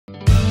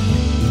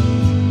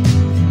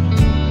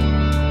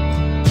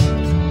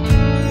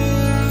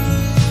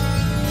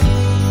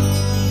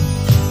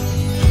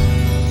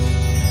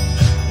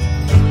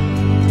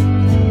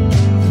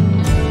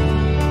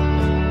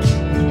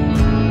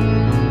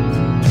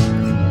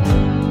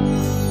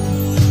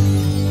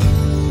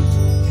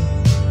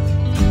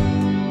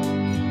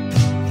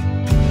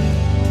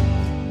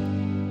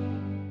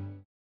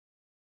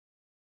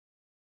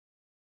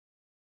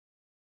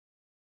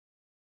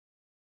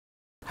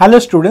Hello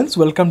students,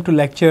 welcome to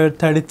lecture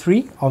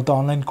 33 of the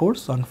online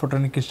course on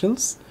photonic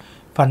crystals,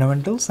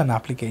 fundamentals and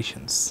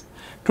applications.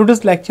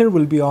 Today's lecture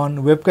will be on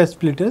waveguide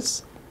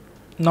splitters,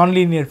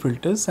 nonlinear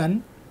filters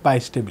and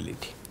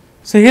bistability.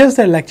 So here's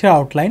the lecture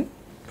outline.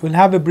 We'll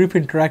have a brief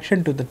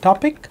introduction to the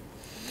topic.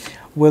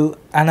 We'll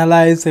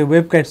analyze a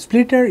waveguide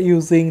splitter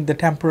using the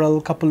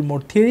temporal couple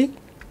mode theory.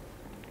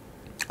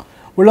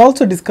 We'll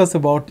also discuss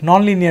about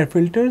nonlinear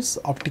filters,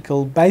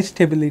 optical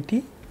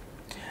bistability,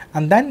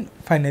 and then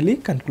finally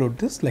conclude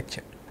this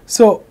lecture.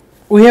 So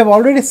we have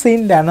already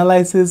seen the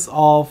analysis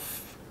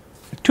of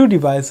two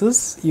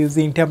devices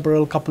using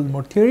temporal couple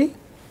mode theory.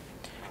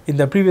 In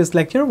the previous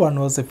lecture, one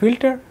was a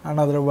filter,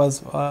 another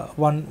was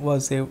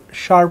a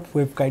sharp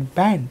waveguide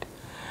band.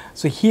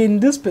 So here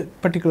in this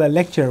particular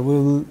lecture, we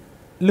will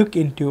look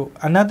into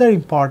another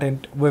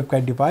important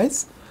waveguide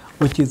device,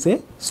 which is a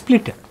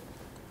splitter.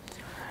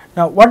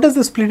 Now, what does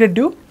the splitter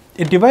do?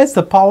 It divides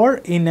the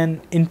power in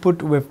an input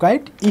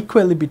waveguide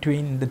equally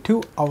between the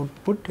two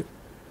output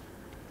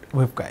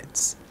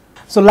waveguides.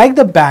 So like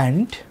the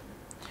band,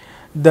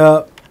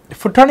 the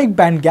photonic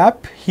band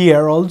gap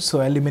here also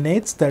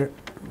eliminates the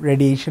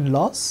radiation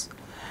loss,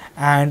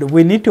 and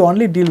we need to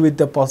only deal with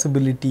the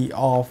possibility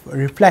of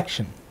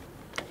reflection.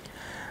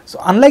 So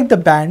unlike the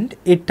band,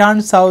 it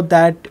turns out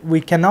that we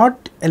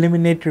cannot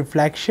eliminate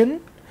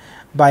reflection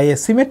by a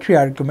symmetry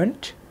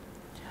argument,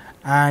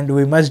 and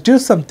we must do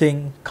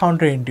something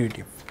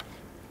counterintuitive.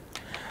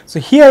 So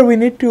here we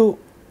need to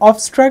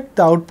obstruct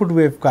the output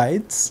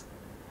waveguides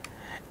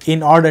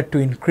in order to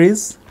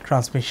increase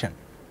transmission.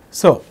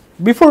 So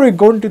before we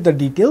go into the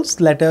details,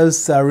 let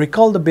us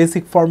recall the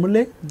basic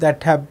formulae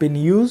that have been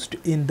used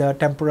in the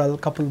temporal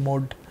couple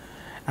mode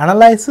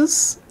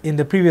analysis in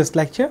the previous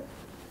lecture.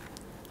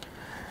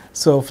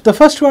 So the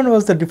first one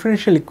was the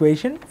differential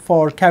equation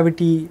for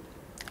cavity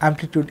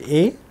amplitude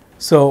A.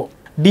 So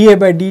dA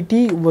by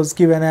dt was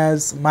given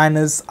as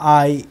minus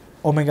I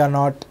omega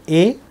naught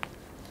A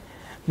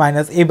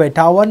minus A by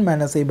tau 1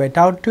 minus A by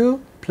tau 2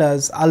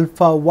 plus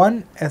alpha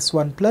 1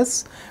 S1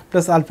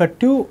 plus alpha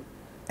 2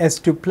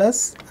 S2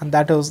 plus, and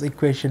that was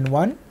equation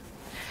 1.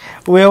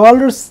 We have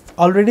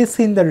already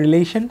seen the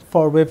relation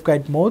for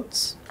waveguide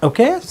modes.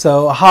 Okay,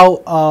 so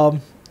how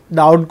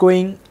the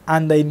outgoing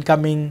and the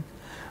incoming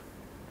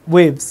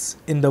waves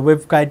in the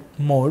waveguide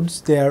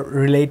modes, they are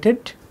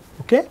related.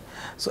 Okay.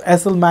 So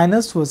SL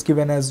minus was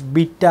given as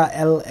beta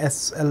L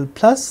SL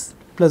plus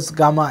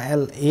gamma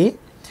L A.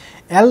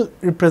 L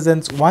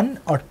represents 1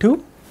 or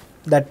 2,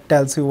 that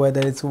tells you whether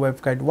it's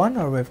waveguide 1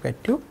 or waveguide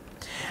 2.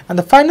 And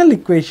the final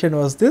equation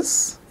was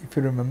this, if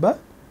you remember,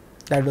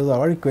 that was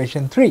our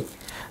equation 3.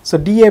 So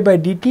dA by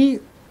dt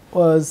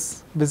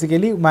was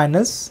basically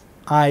minus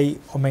I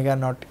omega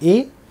naught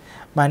A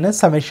minus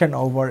summation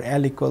over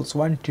L equals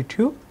 1 to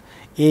 2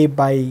 A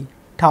by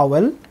tau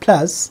L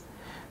plus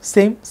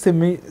same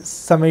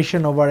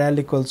summation over L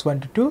equals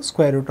 1 to 2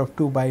 square root of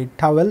 2 by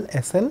tau L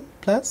SL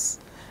plus,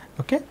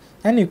 okay,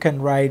 and you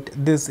can write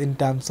this in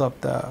terms of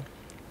the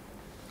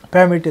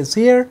parameters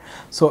here.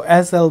 So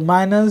SL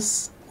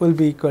minus will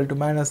be equal to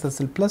minus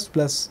SL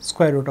plus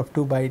square root of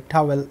 2 by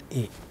tau L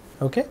A,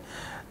 okay.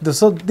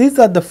 So these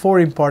are the four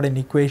important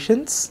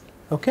equations,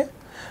 okay.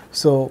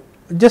 So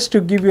just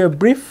to give you a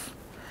brief,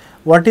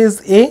 what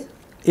is A?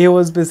 A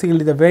was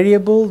basically the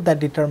variable that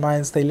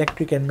determines the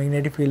electric and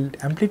magnetic field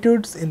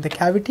amplitudes in the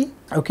cavity.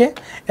 Okay.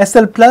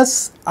 SL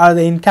plus are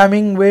the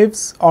incoming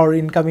waves or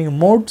incoming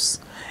modes.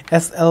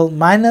 SL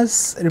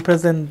minus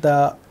represent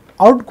the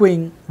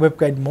outgoing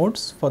waveguide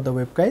modes for the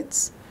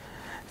waveguides.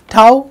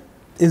 Tau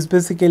is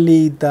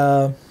basically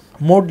the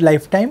mode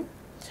lifetime.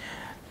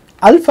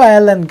 Alpha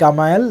L and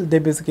gamma L, they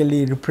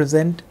basically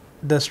represent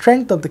the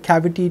strength of the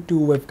cavity to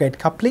waveguide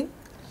coupling.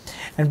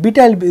 And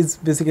beta L is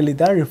basically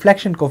the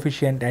reflection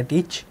coefficient at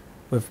each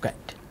waveguide.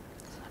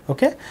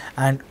 Okay,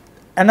 and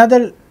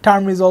another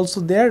term is also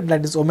there,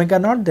 that is omega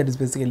naught, that is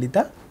basically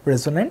the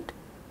resonant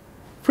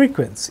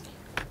frequency.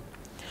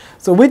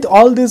 So with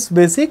all these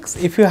basics,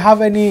 if you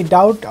have any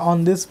doubt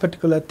on this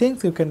particular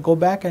things, you can go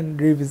back and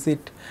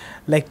revisit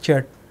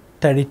lecture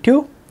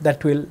 32.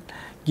 That will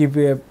give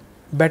you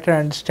a better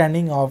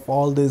understanding of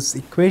all these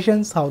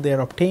equations, how they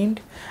are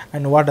obtained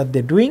and what are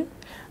they doing.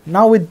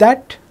 Now with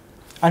that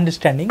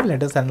understanding,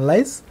 let us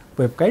analyze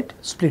waveguide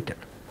splitter.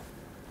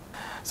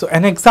 So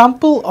an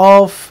example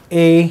of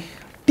a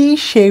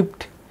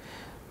T-shaped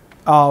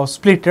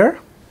splitter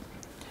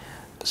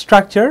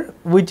structure,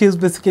 which is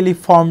basically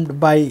formed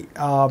by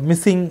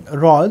missing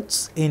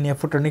rods in a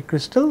photonic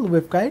crystal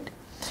waveguide,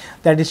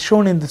 that is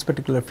shown in this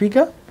particular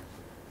figure.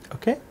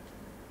 Okay.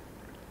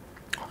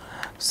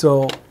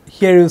 So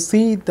here you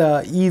see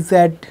the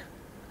EZ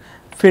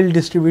field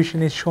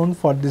distribution is shown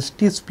for this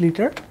T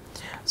splitter.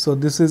 So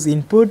this is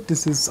input,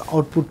 this is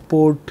output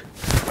port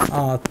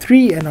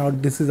 3,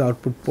 and this is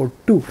output port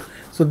 2.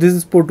 So this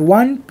is port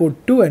 1, port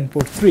 2 and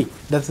port 3.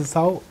 That is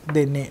how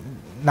they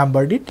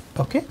numbered it.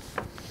 Okay.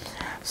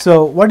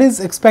 So what is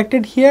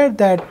expected here,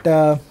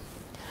 that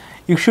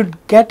you should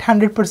get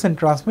 100%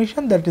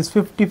 transmission, that is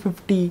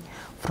 50-50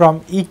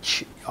 from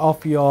each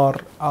of your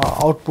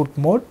output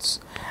modes,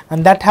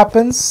 and that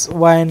happens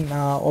when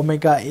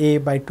omega a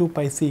by 2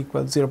 pi c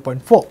equals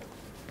 0.4.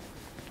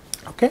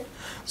 Okay.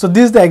 So,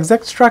 this is the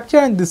exact structure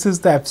and this is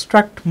the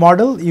abstract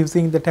model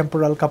using the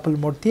temporal coupled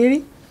mode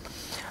theory.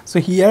 So,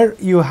 here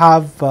you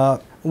have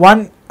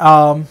one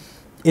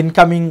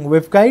incoming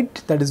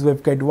waveguide, that is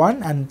waveguide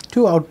 1, and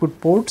 2 output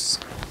ports.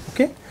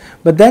 Okay.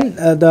 But then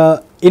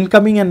the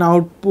incoming and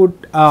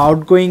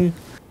outgoing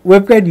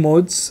waveguide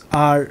modes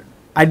are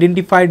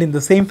identified in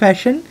the same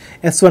fashion,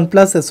 S1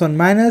 plus, S1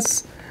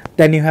 minus,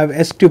 then you have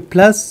S2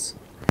 plus,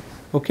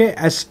 okay,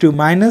 S2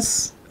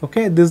 minus,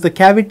 okay, this is the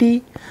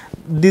cavity,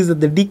 these are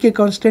the decay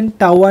constant,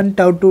 tau 1,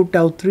 tau 2,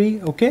 tau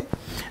 3, okay,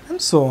 and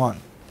so on.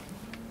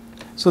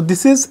 So,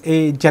 this is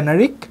a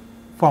generic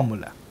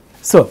formula.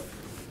 So,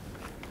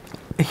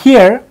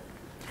 here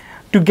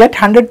to get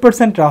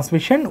 100%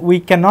 transmission, we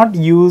cannot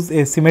use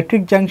a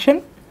symmetric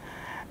junction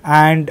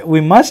and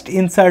we must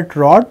insert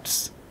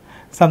rods,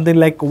 something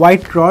like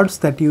white rods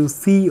that you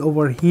see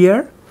over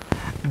here.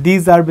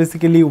 These are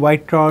basically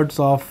white rods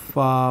of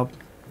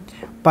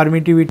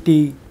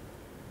permittivity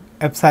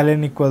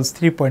epsilon equals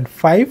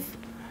 3.5,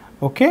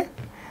 okay,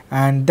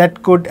 and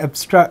that could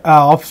obstruct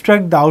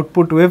the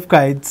output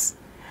waveguides,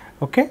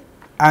 okay,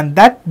 and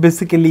that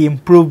basically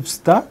improves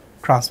the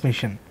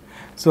transmission.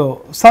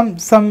 So,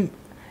 some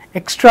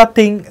extra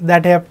thing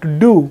that I have to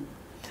do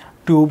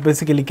to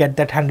basically get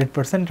that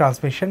 100%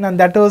 transmission, and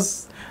that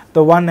was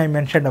the one I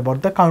mentioned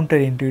about the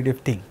counterintuitive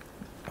thing.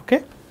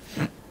 Okay.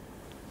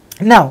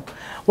 Now,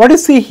 what you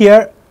see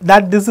here,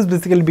 that this is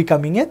basically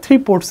becoming a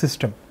 3-port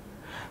system.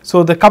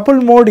 So, the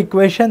coupled mode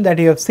equation that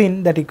you have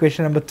seen, that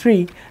equation number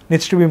 3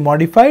 needs to be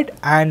modified,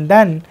 and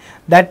then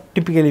that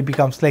typically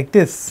becomes like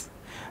this.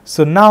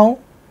 So, now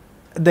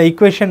the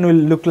equation will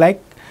look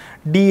like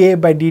dA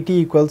by dt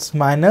equals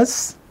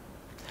minus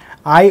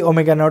I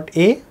omega naught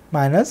A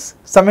minus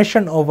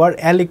summation over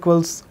L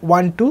equals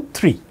 1 to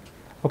 3,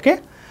 okay,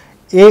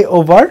 A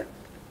over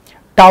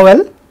tau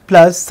L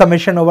plus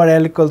summation over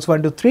L equals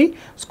 1 to 3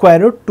 square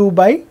root 2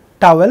 by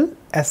tau L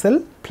SL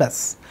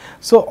plus.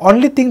 So,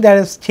 only thing that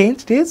has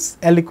changed is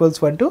L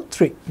equals 1 to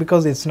 3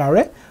 because it is now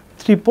a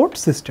 3-port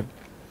system.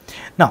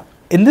 Now,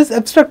 in this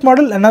abstract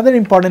model, another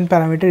important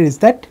parameter is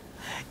that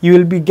you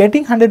will be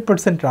getting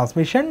 100%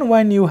 transmission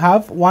when you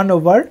have 1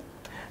 over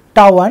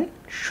tau 1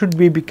 should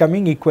be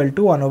becoming equal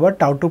to 1 over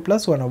tau 2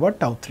 plus 1 over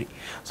tau 3.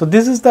 So,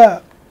 this is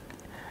the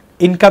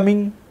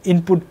incoming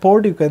input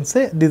port, you can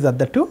say these are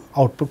the 2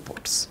 output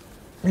ports.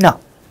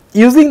 Now,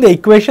 using the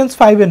equations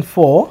 5 and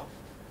 4,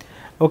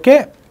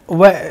 okay,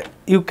 where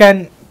you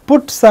can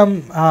put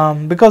some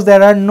because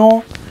there are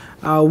no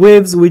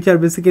waves which are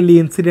basically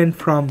incident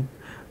from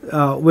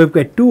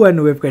waveguide 2 and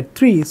waveguide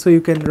 3. So, you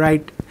can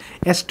write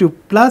S2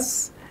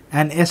 plus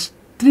and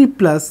S3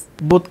 plus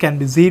both can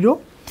be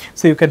 0.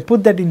 So, you can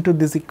put that into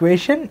this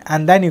equation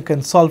and then you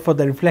can solve for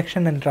the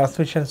reflection and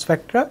transmission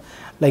spectra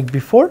like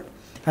before,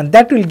 and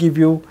that will give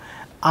you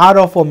R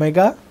of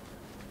omega,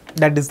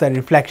 that is the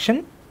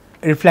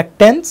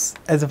reflectance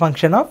as a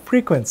function of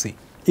frequency.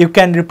 You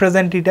can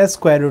represent it as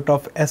square root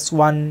of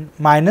S1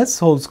 minus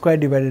whole square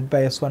divided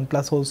by S1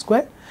 plus whole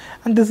square,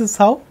 and this is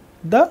how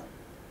the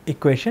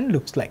equation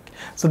looks like.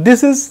 So,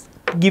 this is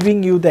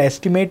giving you the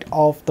estimate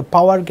of the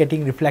power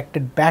getting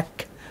reflected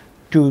back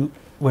to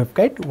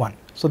waveguide 1.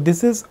 So,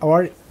 this is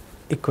our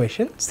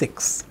equation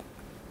 6.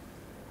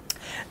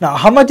 Now,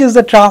 how much is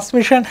the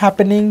transmission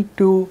happening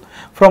to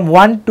from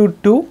 1 to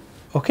 2?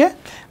 Okay.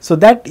 So,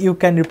 that you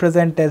can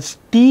represent as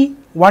T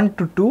 1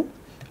 to 2,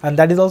 and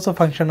that is also a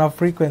function of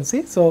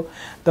frequency. So,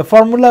 the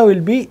formula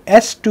will be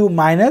S2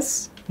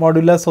 minus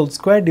modulus whole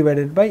square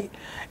divided by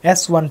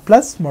S1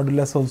 plus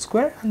modulus whole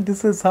square, and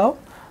this is how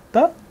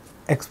the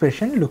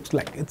expression looks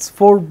like. It is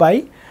 4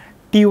 by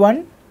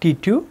T1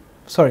 T2,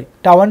 sorry,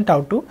 tau 1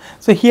 tau 2.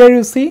 So, here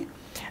you see,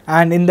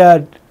 and in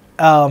the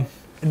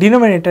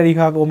denominator you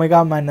have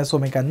omega minus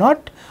omega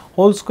naught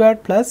whole square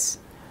plus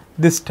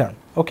this term,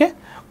 okay,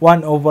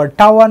 1 over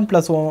tau 1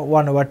 plus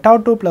 1 over tau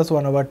 2 plus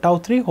 1 over tau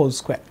 3 whole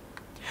square.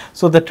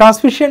 So, the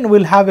transmission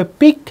will have a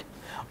peak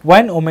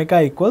when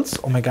omega equals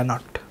omega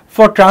naught.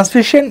 For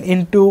transmission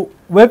into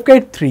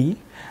waveguide 3,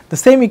 the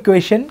same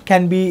equation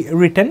can be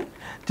written,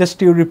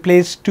 just you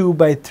replace 2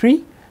 by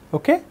 3,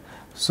 okay.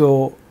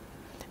 So,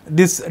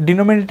 this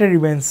denominator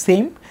remains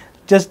same,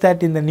 just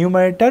that in the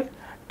numerator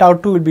tau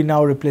 2 will be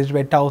now replaced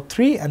by tau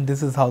 3, and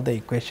this is how the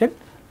equation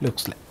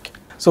looks like.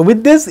 So,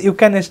 with this you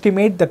can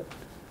estimate the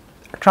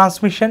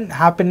transmission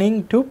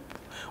happening to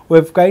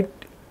waveguide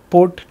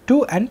port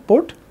 2 and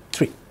port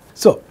 3.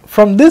 So,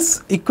 from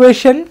this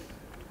equation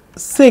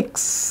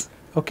 6,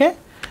 okay,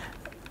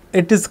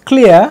 it is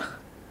clear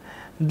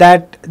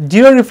that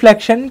 0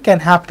 reflection can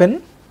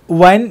happen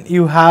when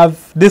you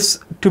have this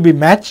to be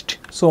matched.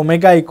 So,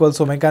 omega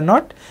equals omega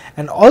naught,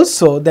 and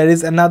also there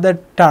is another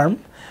term,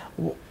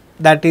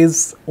 that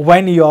is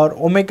when your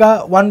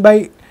omega 1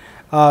 by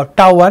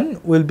tau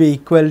 1 will be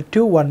equal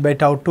to 1 by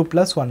tau 2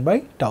 plus 1 by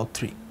tau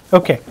 3.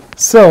 Okay.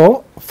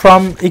 So,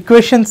 from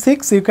equation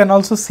 6 you can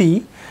also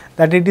see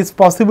that it is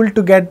possible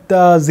to get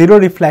the 0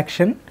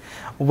 reflection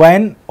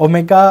when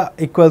omega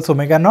equals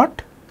omega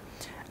naught,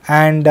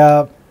 and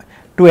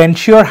to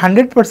ensure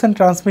 100%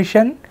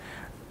 transmission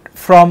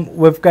from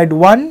waveguide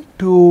 1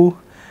 to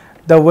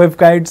the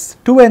waveguides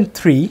 2 and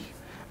 3,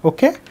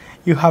 okay,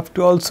 you have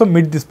to also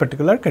meet this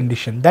particular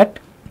condition, that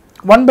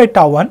 1 by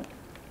tau 1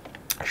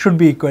 should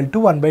be equal to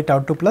 1 by tau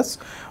 2 plus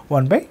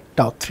 1 by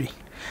tau 3.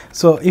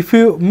 So, if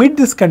you meet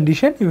this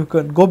condition, you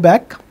can go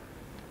back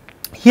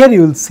here,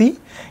 you will see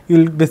you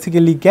will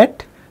basically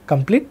get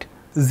complete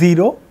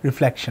 0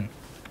 reflection,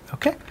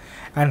 okay,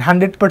 and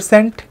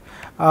 100%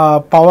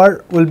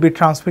 power will be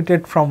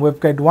transmitted from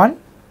waveguide 1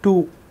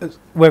 to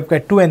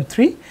waveguide 2 and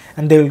 3,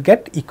 and they will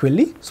get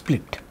equally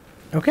split.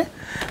 Okay.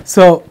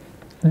 So,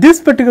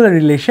 this particular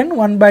relation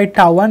 1 by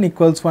tau 1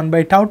 equals 1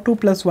 by tau 2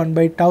 plus 1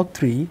 by tau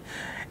 3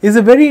 is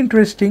a very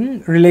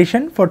interesting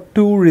relation for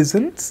two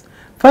reasons.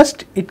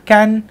 First, it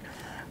can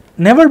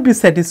never be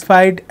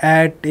satisfied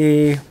at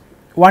a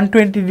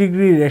 120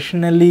 degree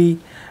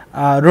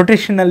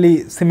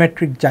rotationally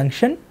symmetric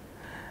junction,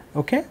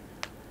 okay,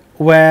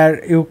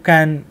 where you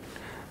can,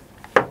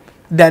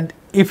 that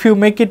if you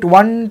make it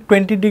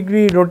 120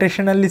 degree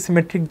rotationally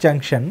symmetric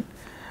junction,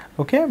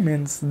 okay,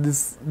 means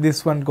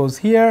this one goes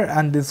here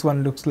and this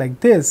one looks like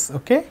this,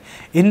 okay.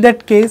 In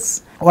that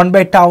case, 1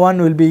 by tau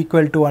 1 will be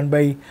equal to 1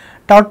 by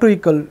tau 2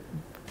 equal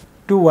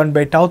to 1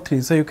 by tau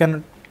 3. So, you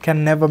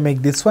can never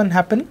make this one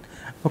happen,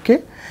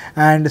 okay.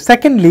 And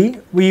secondly,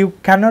 we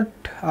cannot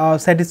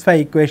satisfy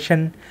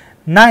equation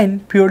 9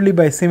 purely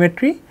by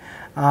symmetry,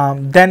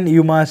 then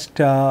you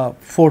must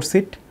force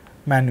it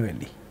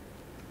manually,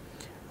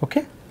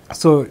 okay.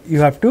 So, you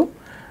have to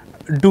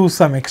do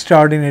some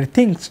extraordinary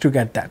things to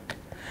get that.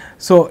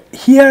 So,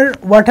 here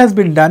what has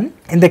been done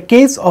in the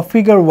case of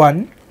figure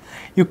 1,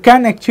 you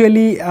can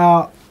actually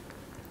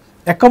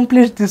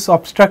accomplish this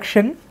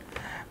obstruction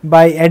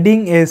by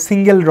adding a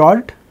single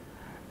rod,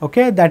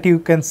 okay, that you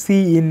can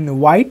see in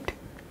white,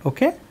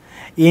 okay,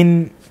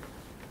 in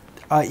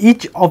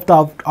each of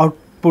the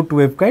output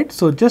waveguide.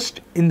 So,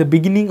 just in the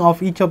beginning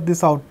of each of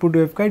this output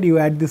waveguide, you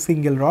add the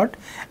single rod,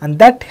 and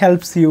that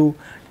helps you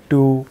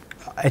to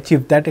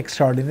achieve that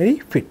extraordinary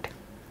fit,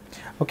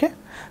 okay.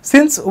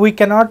 Since we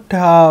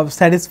cannot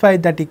satisfy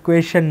that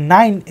equation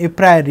 9 a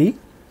priori,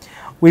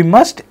 we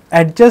must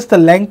adjust the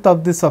length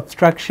of this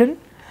obstruction,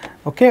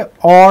 okay,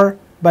 or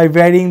by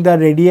varying the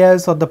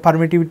radius or the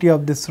permittivity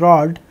of this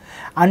rod,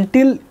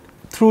 until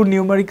through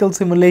numerical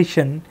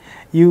simulation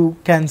you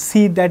can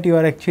see that you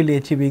are actually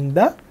achieving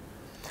the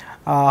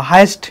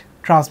highest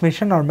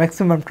transmission or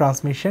maximum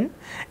transmission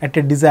at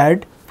a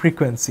desired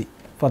frequency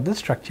for the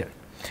structure.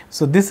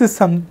 So, this is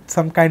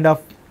some kind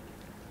of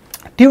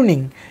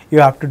tuning you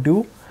have to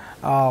do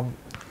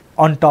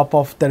on top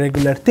of the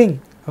regular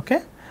thing,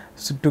 okay.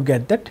 So, to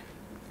get that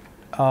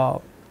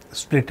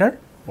splitter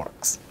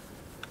works.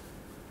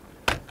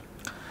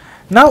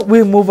 Now,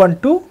 we move on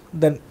to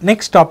the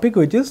next topic,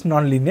 which is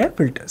nonlinear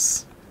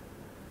filters.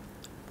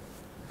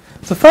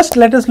 So, first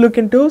let us look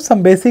into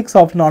some basics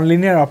of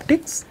nonlinear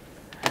optics.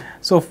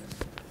 So,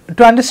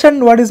 to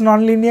understand what is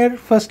nonlinear,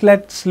 first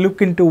let us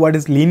look into what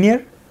is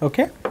linear,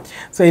 okay.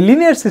 So, a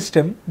linear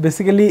system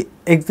basically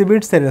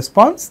exhibits a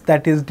response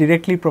that is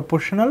directly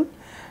proportional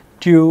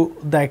to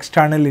the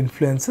external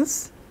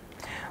influences.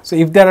 So,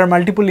 if there are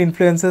multiple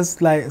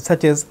influences like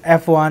such as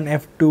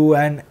F1, F2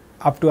 and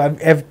up to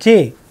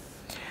Fj,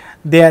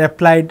 they are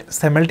applied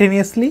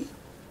simultaneously,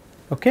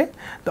 okay.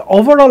 The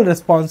overall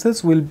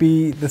responses will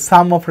be the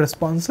sum of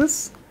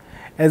responses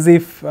as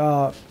if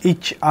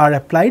each are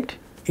applied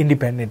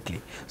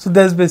independently. So,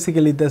 that is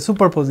basically the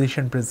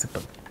superposition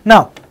principle.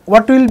 Now,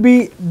 what will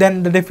be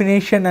then the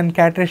definition and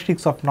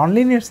characteristics of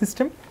nonlinear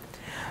system?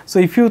 So,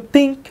 if you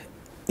think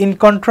in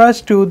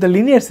contrast to the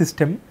linear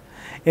system,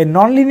 a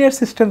nonlinear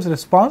system's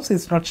response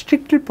is not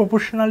strictly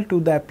proportional to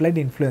the applied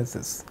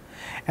influences,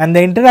 and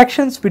the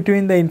interactions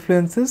between the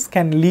influences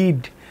can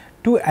lead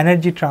to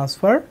energy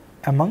transfer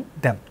among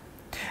them,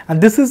 and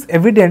this is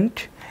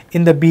evident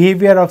in the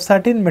behavior of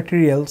certain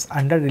materials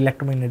under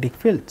electromagnetic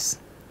fields.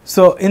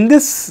 So, in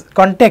this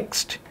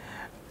context,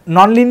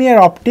 nonlinear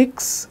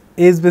optics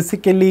is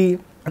basically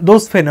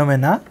those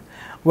phenomena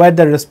where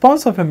the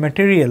response of a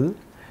material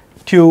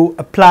to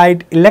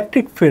applied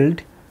electric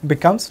field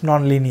becomes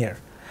nonlinear.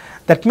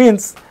 That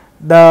means,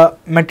 the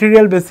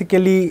material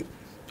basically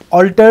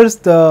alters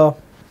the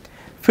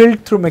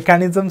field through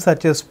mechanisms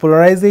such as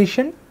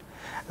polarization,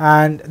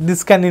 and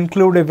this can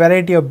include a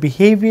variety of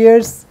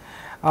behaviors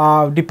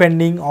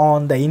depending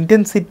on the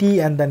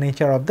intensity and the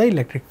nature of the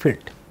electric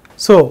field.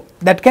 So,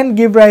 that can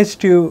give rise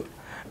to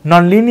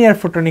nonlinear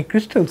photonic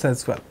crystals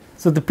as well.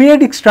 So, the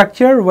periodic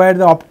structure where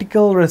the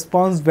optical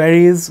response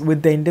varies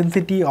with the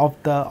intensity of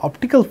the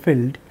optical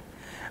field,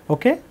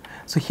 okay.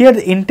 So, here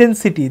the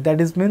intensity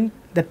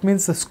that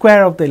means the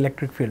square of the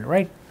electric field,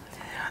 right,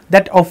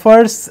 that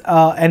offers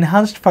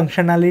enhanced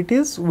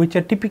functionalities which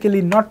are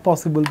typically not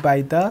possible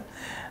by the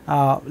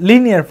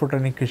linear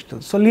photonic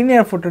crystal. So,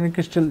 linear photonic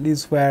crystal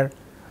is where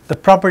the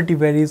property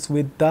varies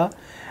with the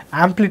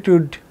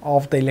amplitude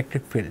of the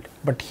electric field.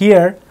 But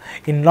here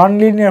in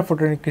nonlinear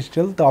photonic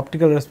crystal, the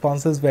optical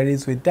responses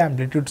varies with the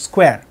amplitude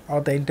square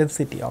or the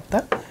intensity of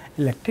the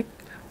electric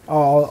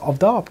of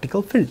the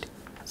optical field.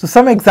 So,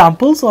 some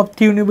examples of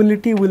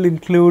tunability will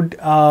include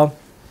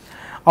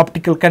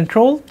optical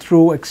control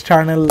through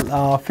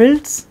external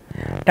fields,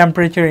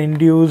 temperature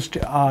induced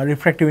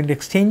refractive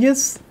index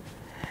changes,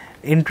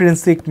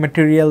 intrinsic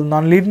material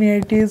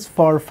nonlinearities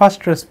for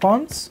fast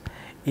response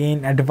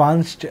in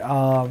advanced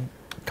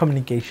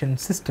communication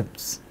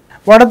systems.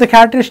 What are the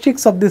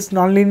characteristics of these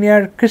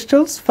nonlinear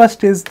crystals?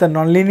 First is the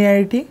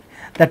nonlinearity,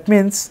 that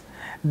means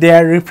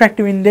their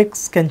refractive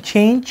index can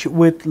change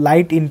with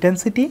light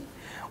intensity,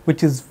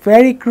 which is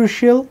very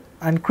crucial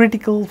and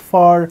critical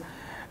for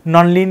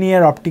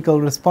nonlinear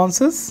optical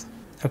responses.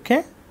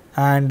 Okay.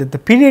 And the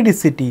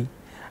periodicity,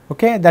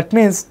 okay, that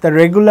means the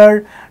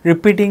regular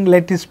repeating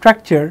lattice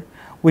structure,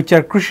 which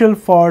are crucial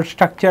for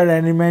structure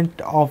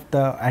element of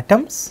the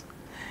atoms.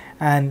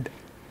 And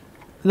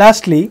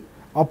lastly,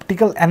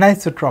 optical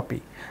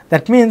anisotropy,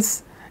 that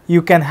means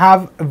you can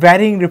have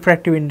varying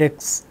refractive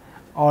index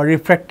or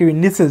refractive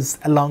indices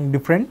along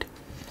different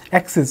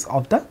axes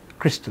of the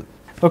crystal.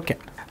 Okay.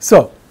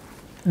 So,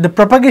 the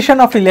propagation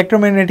of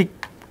electromagnetic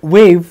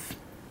wave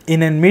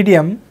in a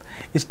medium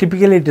is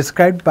typically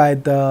described by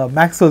the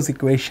Maxwell's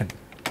equation.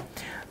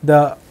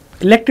 The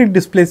electric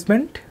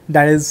displacement,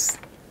 that is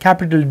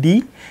capital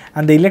D,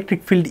 and the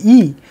electric field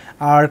E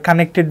are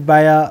connected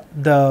by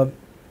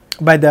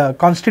the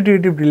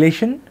constitutive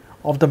relation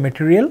of the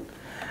material.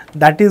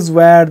 That is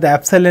where the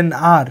epsilon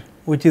r,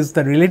 which is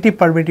the relative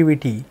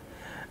permittivity,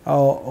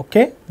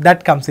 okay,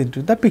 that comes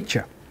into the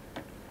picture.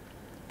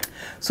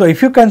 So,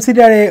 if you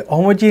consider a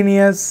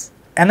homogeneous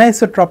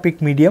anisotropic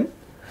medium,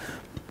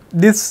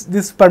 this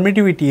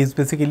permittivity is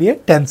basically a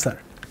tensor,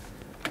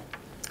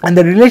 and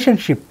the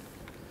relationship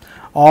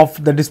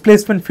of the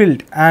displacement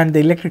field and the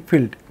electric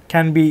field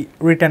can be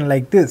written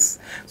like this.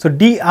 So,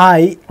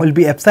 dI will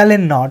be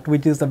epsilon naught,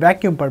 which is the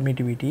vacuum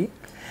permittivity,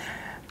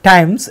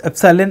 times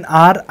epsilon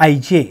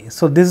rij.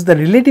 So, this is the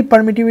relative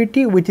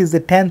permittivity, which is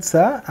the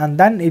tensor, and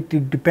then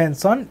it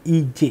depends on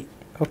Ej.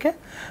 Okay.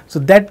 So,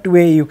 that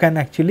way you can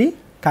actually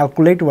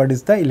calculate what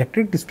is the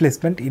electric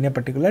displacement in a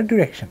particular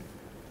direction.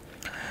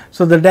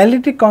 So, the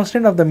dielectric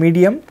constant of the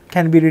medium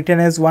can be written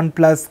as 1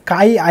 plus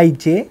chi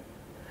ij.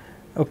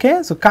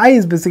 Okay. So, chi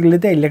is basically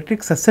the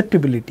electric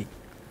susceptibility,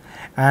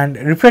 and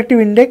refractive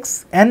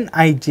index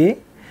Nij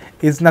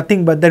is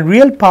nothing but the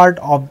real part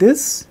of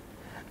this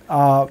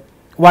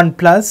 1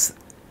 plus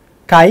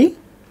chi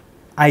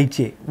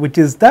ij, which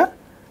is the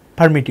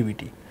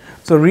permittivity.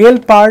 So, real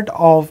part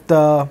of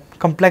the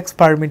complex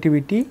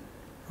permittivity,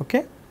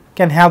 okay,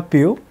 can help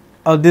you,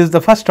 this is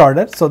the first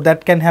order. So,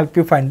 that can help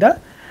you find the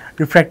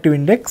refractive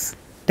index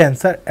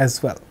tensor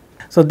as well.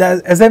 So,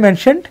 that, as I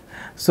mentioned,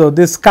 so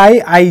this chi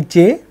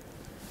ij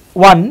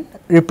 1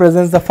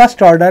 represents the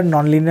first order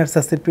nonlinear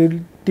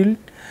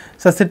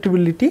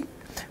susceptibility.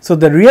 So,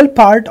 the real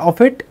part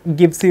of it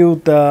gives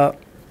you the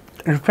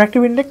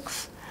refractive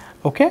index,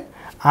 okay,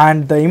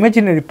 and the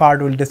imaginary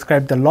part will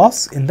describe the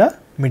loss in the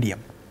medium.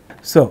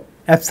 So,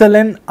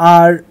 epsilon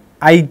r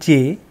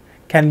ij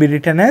can be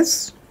written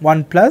as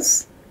 1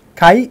 plus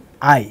chi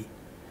I,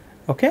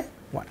 okay,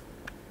 1.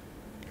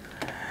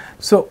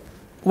 So,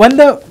 when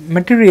the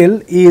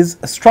material is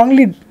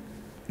strongly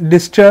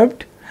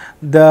disturbed,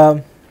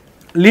 the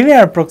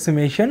linear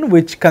approximation,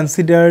 which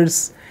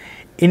considers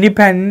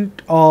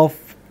independent of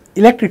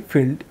electric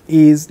field,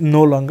 is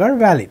no longer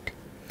valid.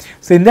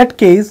 So, in that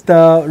case,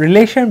 the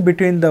relation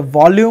between the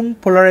volume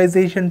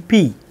polarization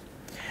P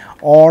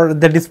or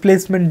the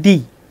displacement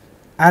D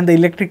and the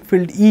electric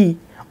field E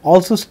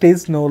also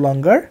stays no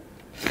longer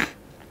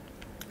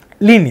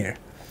linear.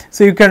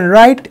 So, you can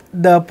write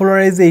the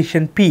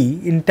polarization P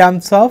in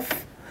terms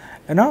of,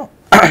 you know,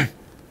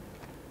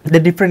 the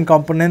different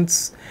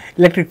components,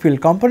 electric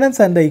field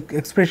components, and the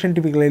expression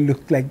typically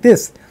looks like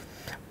this: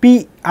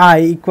 Pi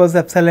equals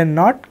epsilon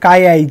naught chi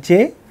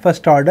ij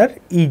first order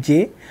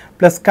Ej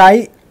plus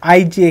chi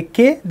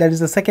ijk, that is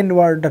the second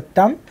order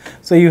term.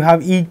 So, you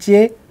have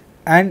Ej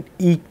and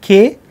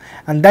Ek,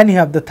 and then you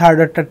have the third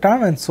order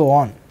term, and so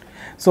on.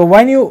 So,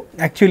 when you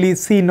actually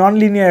see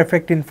nonlinear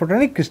effect in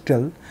photonic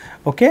crystal,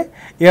 okay,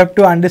 you have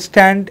to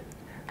understand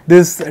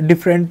this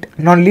different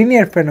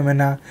nonlinear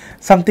phenomena,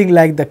 something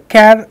like the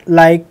Kerr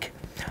like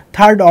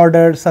third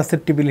order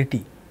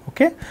susceptibility.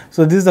 Okay.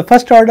 So, this is the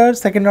first order,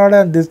 second order,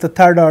 and this is the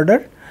third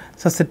order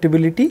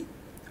susceptibility.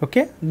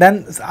 Okay.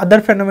 Then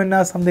other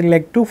phenomena, something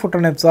like 2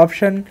 photon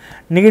absorption,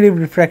 negative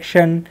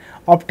refraction,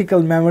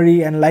 optical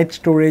memory, and light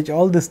storage,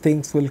 all these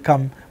things will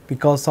come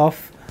because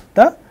of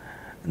the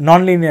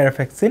nonlinear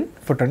effects in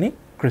photonic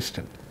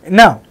crystal.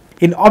 Now,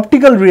 in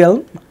optical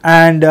realm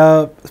and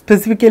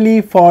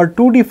specifically for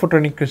 2D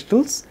photonic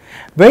crystals,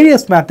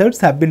 various methods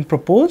have been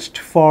proposed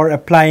for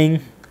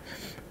applying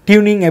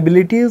tuning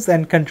abilities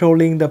and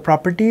controlling the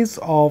properties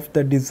of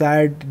the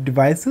desired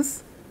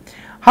devices.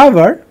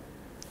 However,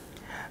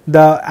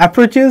 the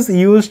approaches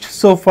used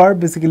so far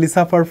basically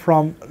suffer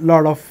from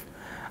lot of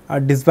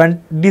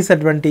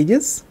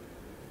disadvantages.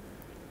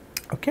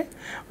 Okay,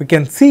 we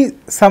can see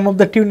some of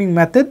the tuning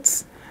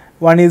methods.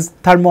 One is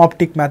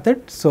thermo-optic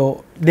method.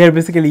 So, they are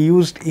basically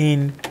used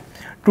in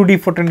 2D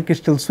photonic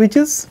crystal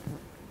switches.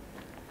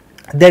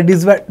 Their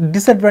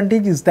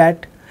disadvantage is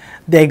that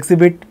they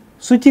exhibit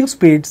switching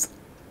speeds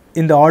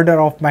in the order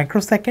of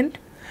microsecond,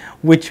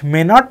 which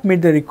may not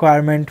meet the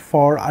requirement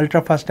for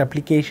ultra fast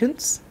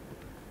applications.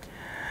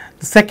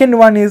 The second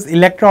one is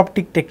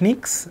electro-optic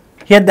techniques.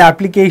 Here the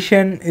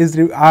application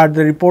are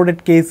the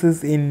reported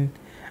cases in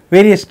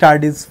various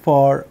studies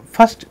for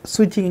fast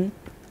switching.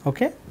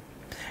 Okay.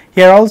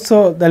 Here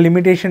also the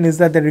limitation is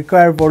that the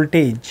required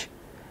voltage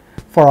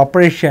for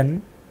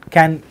operation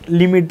can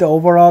limit the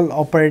overall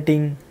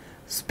operating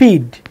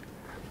speed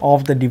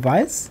of the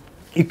device.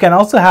 You can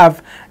also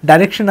have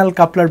directional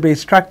coupler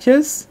based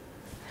structures.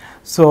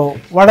 So,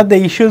 what are the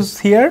issues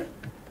here?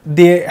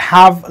 They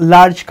have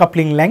large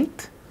coupling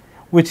length,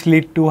 which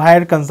lead to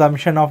higher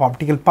consumption of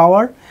optical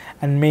power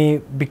and may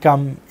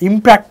become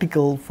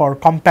impractical for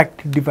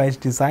compact device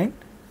design.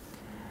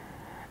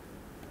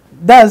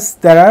 Thus,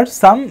 there are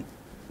some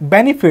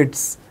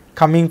benefits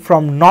coming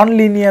from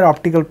non-linear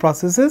optical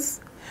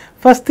processes.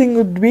 First thing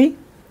would be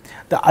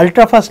the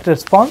ultra fast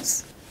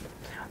response.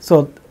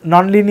 So,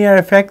 nonlinear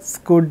effects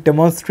could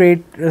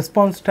demonstrate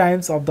response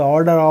times of the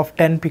order of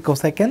 10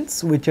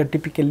 picoseconds, which are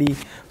typically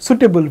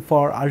suitable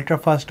for ultra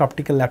fast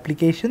optical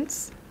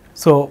applications.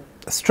 So,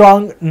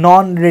 strong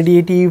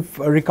non-radiative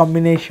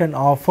recombination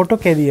of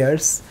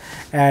photocarriers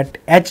at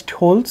etched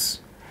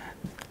holes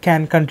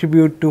can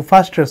contribute to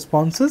fast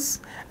responses,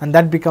 and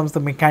that becomes the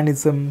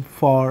mechanism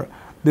for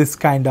this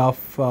kind of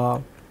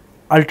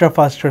ultra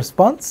fast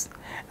response.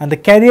 And the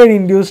carrier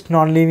induced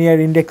nonlinear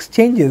index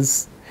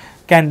changes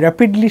can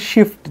rapidly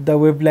shift the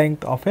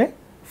wavelength of a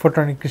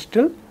photonic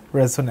crystal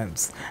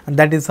resonance, and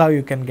that is how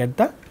you can get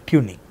the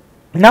tuning.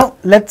 Now,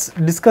 let us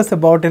discuss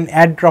about an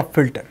add drop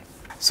filter.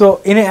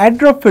 So, in an add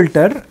drop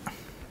filter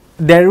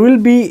there will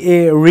be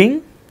a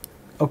ring,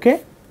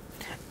 okay,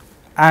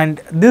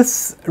 and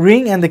this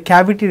ring and the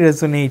cavity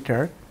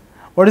resonator,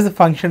 what is the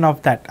function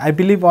of that? I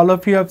believe all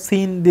of you have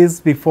seen this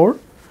before,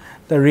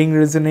 the ring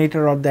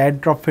resonator or the add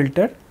drop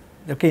filter,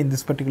 okay, in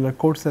this particular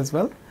course as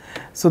well.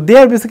 So, they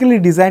are basically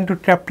designed to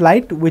trap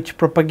light which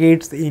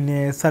propagates in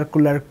a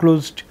circular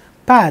closed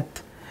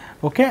path,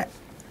 okay,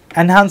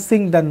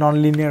 enhancing the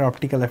nonlinear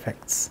optical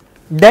effects.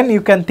 Then you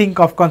can think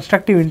of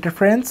constructive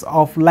interference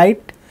of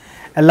light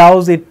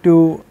allows it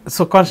to,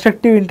 so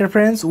constructive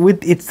interference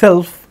with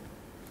itself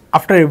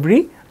after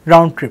every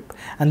round trip,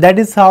 and that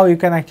is how you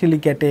can actually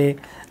get a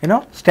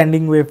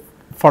standing wave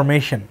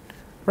formation,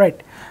 right.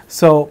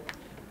 So,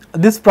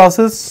 this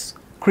process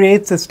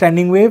creates a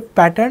standing wave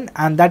pattern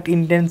and that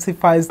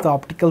intensifies the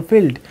optical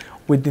field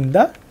within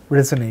the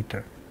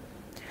resonator,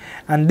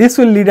 and this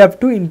will lead up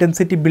to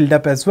intensity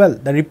buildup as well.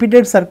 The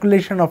repeated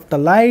circulation of the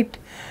light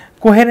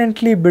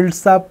coherently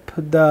builds up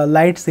the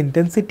light's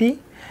intensity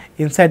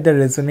inside the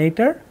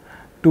resonator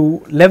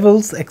to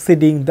levels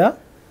exceeding the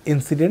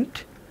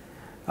incident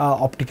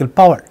optical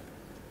power.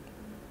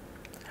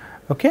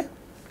 Okay.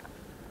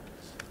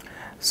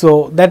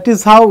 So, that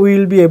is how we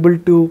will be able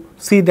to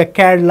see the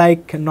CAD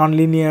like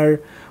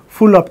nonlinear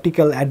full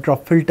optical add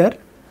drop filter.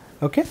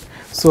 Okay.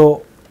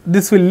 So,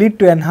 this will lead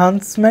to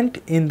enhancement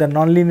in the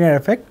nonlinear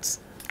effects.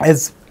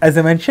 As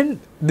I mentioned,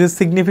 this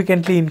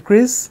significantly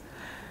increase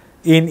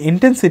in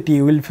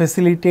intensity will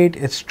facilitate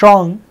a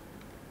strong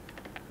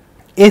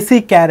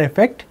AC CAD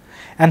effect,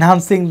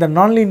 enhancing the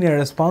nonlinear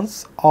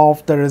response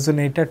of the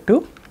resonator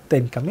to the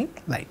incoming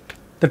light.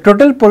 The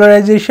total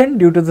polarization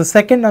due to the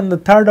second and the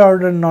third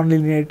order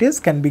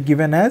nonlinearities can be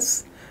given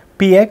as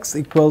Px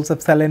equals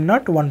epsilon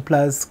naught 1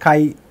 plus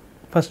chi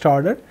first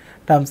order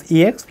times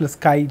Ex plus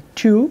chi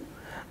 2,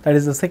 that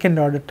is the second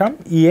order term,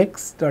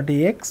 Ex dot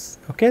Ex.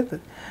 Okay.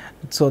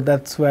 So,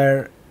 that is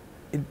where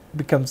it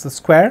becomes the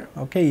square,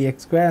 okay,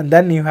 Ex square, and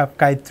then you have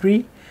chi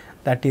 3,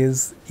 that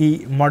is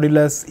E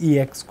modulus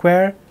Ex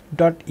square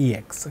dot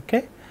Ex.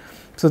 Okay.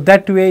 So,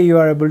 that way you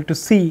are able to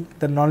see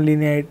the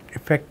nonlinear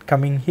effect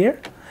coming here,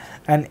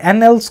 and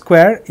NL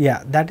square,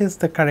 yeah, that is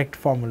the correct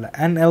formula.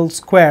 NL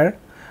square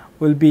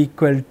will be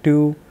equal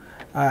to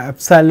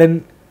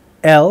epsilon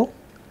L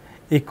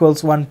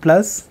equals 1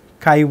 plus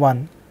chi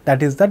 1,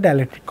 that is the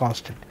dielectric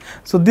constant.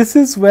 So, this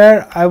is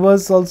where I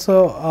was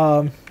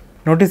also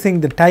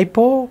noticing the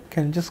typo.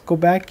 Can you just go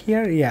back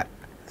here? Yeah.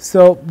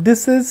 So,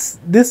 this is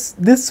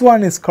this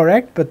one is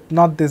correct, but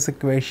not this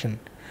equation.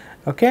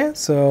 Okay.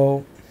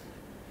 So,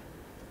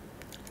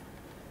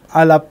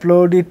 I will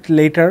upload it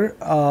later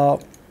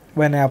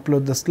when I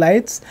upload the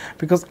slides,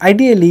 because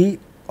ideally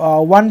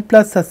 1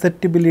 plus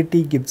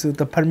susceptibility gives you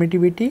the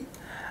permittivity,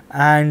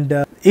 and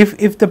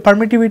if the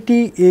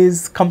permittivity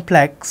is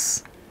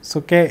complex, so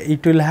okay,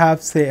 it will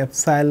have say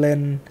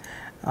epsilon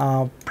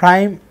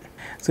prime.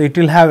 So, it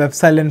will have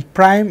epsilon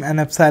prime and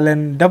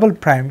epsilon double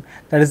prime,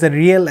 that is the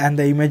real and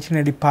the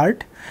imaginary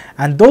part,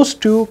 and those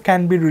two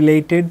can be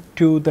related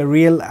to the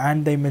real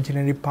and the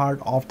imaginary part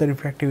of the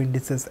refractive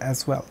indices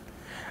as well.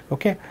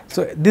 Okay,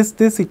 so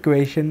this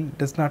equation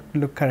does not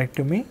look correct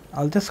to me.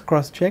 I'll just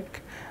cross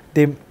check.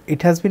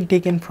 It has been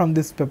taken from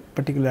this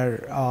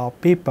particular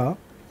paper.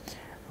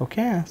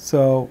 Okay,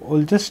 so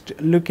we'll just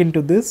look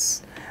into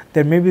this.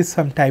 There may be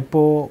some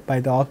typo by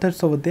the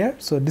authors over there.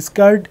 So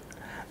disregard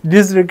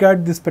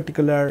this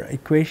particular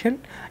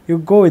equation. You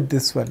go with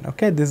this one.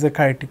 Okay, this is the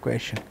correct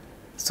equation.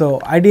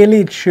 So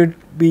ideally it should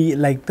be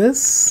like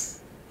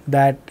this,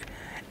 that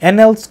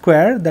NL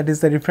square, that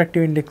is the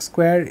refractive index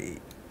square,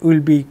 will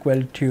be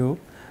equal to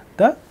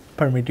the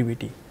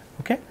permittivity.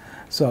 Okay,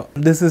 so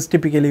this is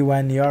typically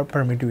when your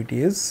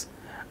permittivity is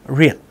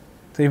real.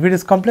 So if it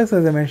is complex,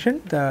 as I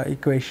mentioned, the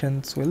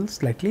equations will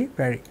slightly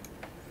vary.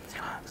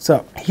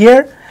 So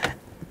here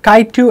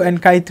chi2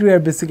 and chi3 are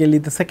basically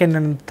the second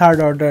and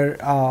third order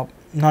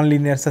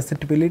nonlinear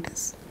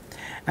susceptibilities,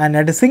 and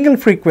at a single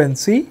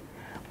frequency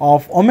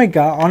of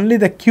omega, only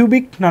the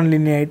cubic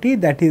nonlinearity,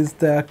 that is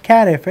the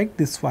Kerr effect,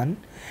 this one,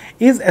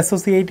 is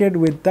associated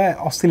with the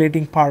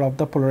oscillating part of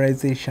the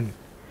polarization.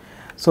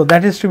 So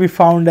that is to be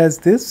found as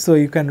this. So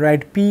you can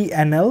write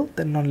PNL,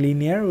 the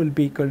nonlinear, will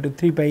be equal to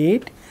 3 by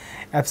 8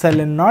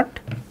 epsilon naught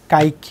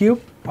chi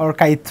cube or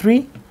chi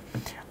 3.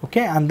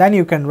 Okay, and then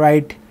you can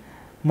write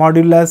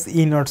modulus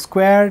E naught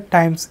square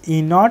times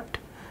E naught.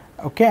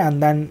 Okay,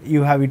 and then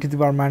you have e to the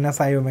power minus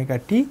I omega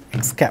t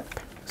x cap.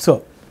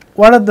 So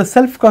what are the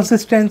self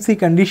consistency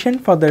condition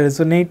for the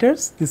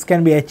resonators? This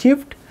can be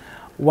achieved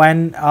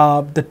when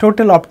the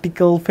total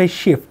optical phase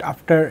shift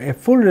after a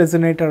full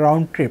resonator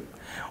round trip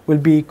will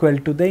be equal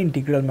to the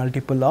integral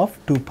multiple of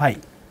 2 pi,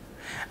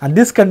 and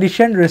this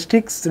condition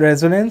restricts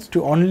resonance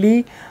to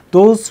only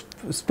those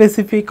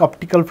specific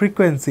optical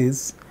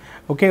frequencies,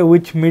 okay,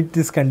 which meet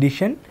this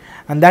condition,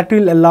 and that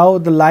will allow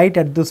the light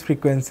at those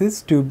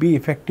frequencies to be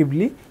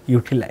effectively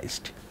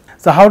utilized.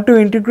 So how to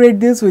integrate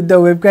this with the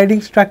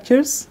waveguiding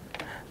structures?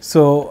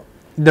 So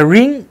the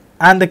ring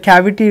and the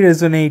cavity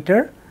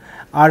resonator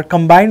are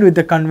combined with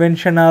the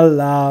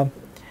conventional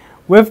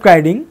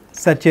waveguiding,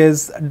 such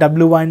as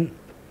W1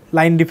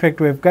 line defect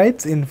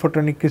waveguides in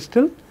photonic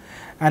crystal,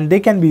 and they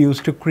can be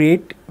used to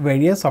create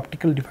various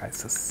optical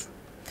devices.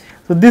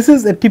 So this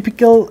is a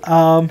typical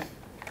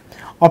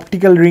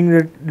optical ring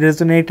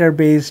resonator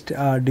based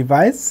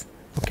device.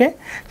 Okay,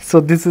 so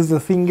this is a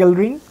single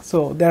ring.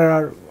 So there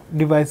are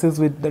devices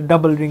with the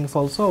double rings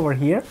also over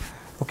here.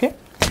 Okay,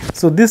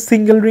 so this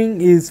single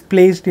ring is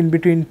placed in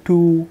between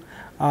two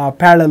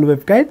parallel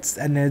waveguides,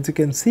 and as you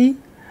can see,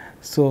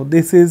 so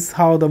this is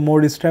how the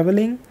mode is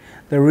traveling.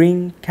 The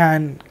ring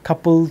can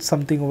couple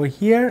something over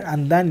here,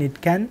 and then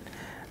it can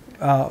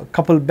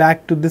couple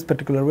back to this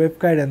particular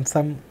waveguide, and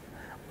some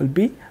will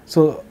be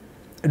so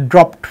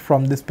dropped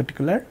from this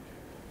particular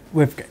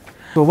waveguide.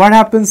 So what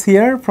happens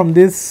here from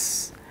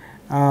this,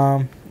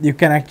 you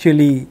can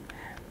actually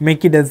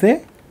make it as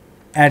a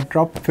add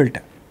drop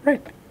filter,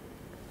 right.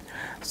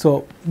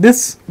 So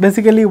this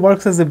basically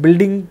works as a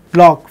building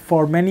block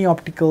for many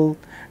optical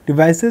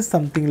devices,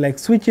 something like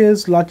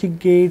switches, logic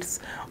gates,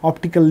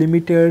 optical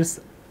limiters,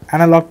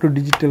 analog to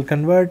digital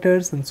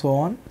converters, and so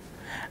on.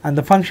 And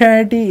the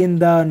functionality in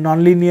the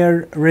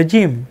nonlinear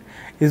regime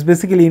is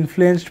basically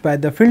influenced by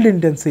the field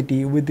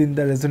intensity within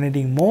the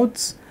resonating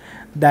modes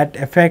that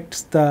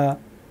affects the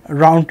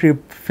round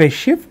trip phase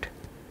shift.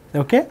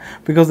 Okay,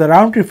 because the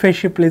round trip phase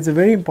shift plays a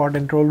very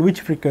important role,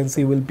 which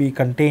frequency will be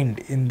contained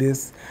in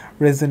this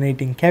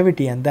resonating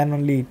cavity, and then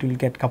only it will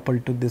get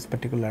coupled to this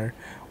particular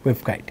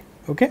waveguide.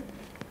 Okay,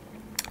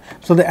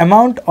 so the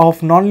amount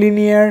of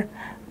nonlinear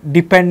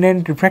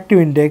dependent refractive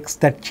index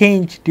that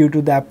change due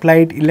to the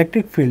applied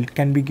electric field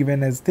can be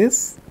given as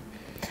this.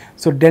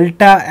 So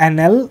delta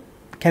NL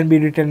can be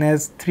written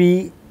as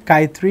 3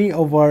 chi 3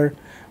 over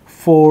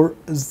 4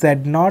 Z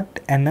naught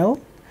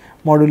NL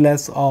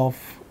modulus of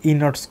E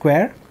naught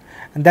square,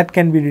 and that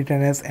can be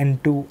written as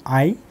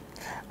N2I.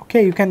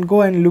 Okay, you can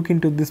go and look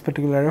into this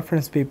particular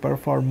reference paper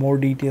for more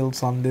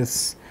details on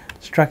this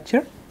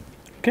structure.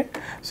 Okay,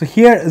 so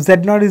here Z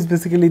naught is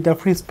basically the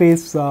free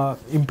space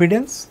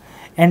impedance,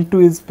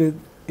 N2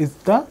 is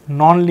the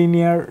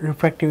nonlinear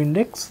refractive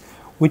index,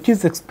 which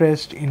is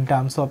expressed in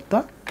terms of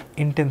the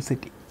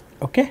intensity.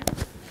 Okay,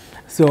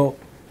 so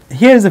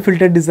here is the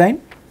filter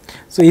design.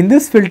 So in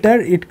this filter,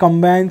 it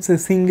combines a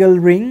single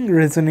ring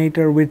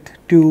resonator with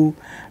two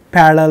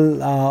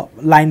parallel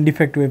line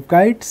defect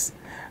waveguides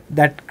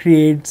that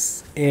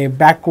creates a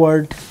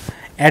backward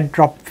add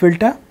drop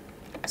filter.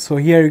 So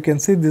here you can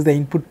see this is the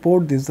input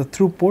port, this is the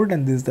through port,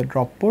 and this is the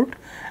drop port,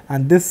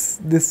 and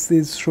this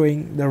is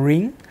showing the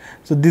ring.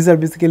 So these are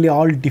basically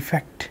all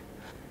defect,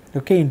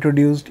 okay,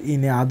 introduced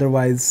in a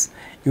otherwise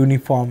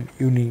uniform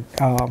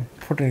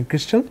photonic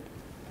crystal.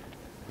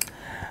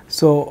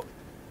 So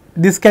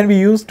this can be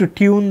used to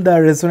tune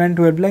the resonant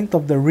wavelength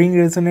of the ring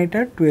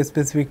resonator to a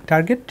specific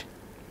target.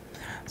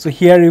 So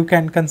here you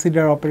can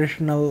consider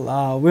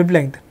operational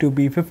wavelength to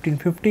be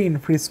 1550 in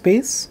free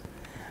space.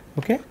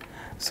 Okay,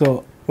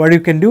 so what you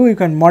can do, you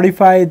can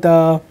modify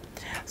the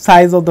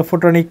size of the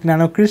photonic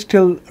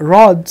nanocrystal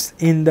rods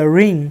in the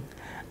ring,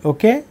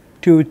 okay,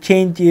 to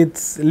change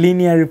its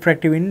linear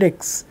refractive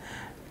index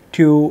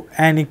to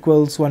n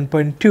equals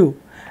 1.2,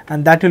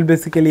 and that will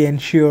basically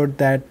ensure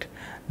that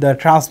the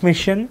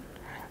transmission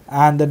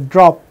and the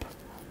drop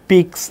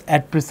peaks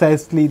at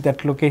precisely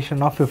that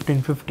location of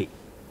 1550.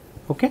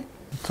 Okay.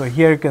 So,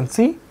 here you can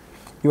see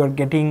you are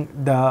getting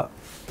the,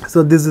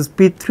 so this is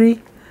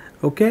P3,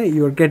 okay,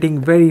 you are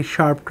getting very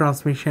sharp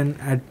transmission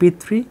at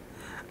P3,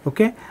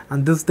 okay,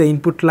 and this is the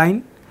input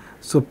line.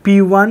 So,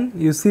 P1,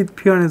 you see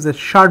P1 is a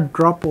sharp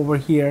drop over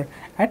here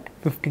at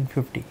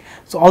 1550.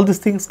 So, all these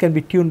things can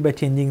be tuned by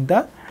changing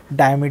the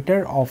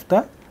diameter of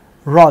the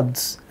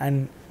rods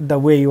and the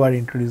way you are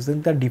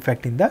introducing the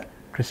defect in the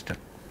crystal.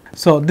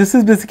 So, this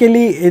is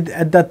basically it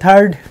at the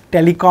third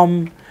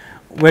telecom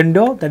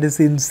window, that is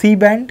in C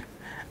band,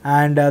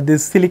 and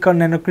these silicon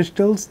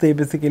nanocrystals, they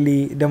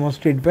basically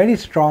demonstrate very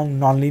strong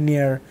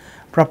nonlinear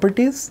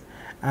properties,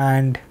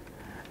 and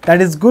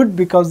that is good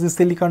because the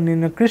silicon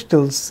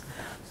nanocrystals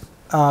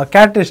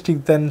characteristics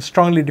then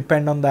strongly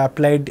depend on the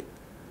applied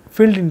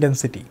field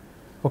intensity.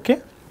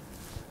 Okay.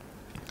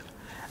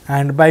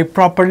 And by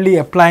properly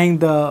applying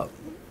the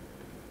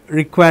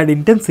required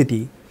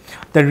intensity,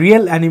 the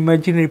real and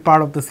imaginary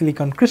part of the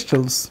silicon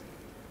crystals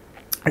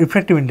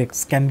refractive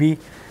index can be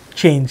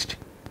changed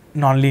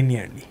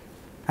nonlinearly,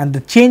 and the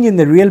change in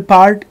the real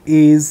part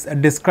is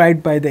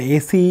described by the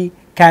AC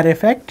Carr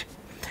effect,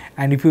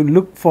 and if you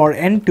look for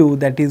N2,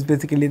 that is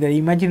basically the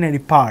imaginary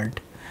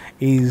part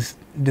is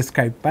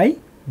described by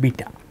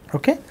beta.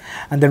 Okay.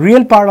 And the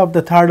real part of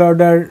the third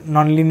order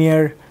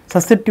nonlinear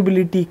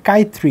susceptibility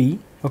chi3,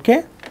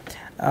 okay,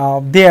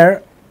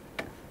 there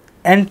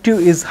N2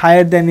 is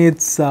higher than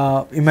its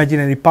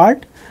imaginary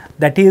part,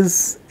 that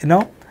is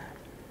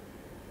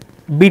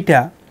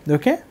beta.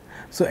 Okay.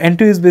 So,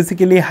 N2 is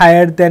basically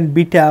higher than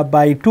beta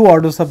by 2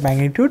 orders of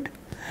magnitude,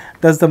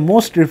 thus the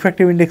most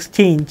refractive index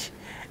change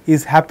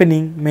is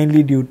happening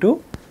mainly due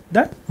to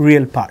the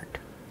real part.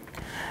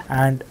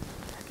 And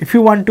if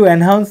you want to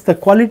enhance the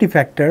quality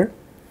factor,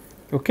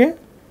 okay,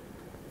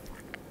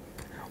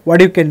 what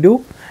you can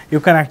do,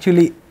 you can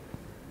actually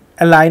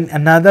align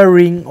another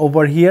ring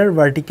over here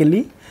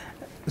vertically.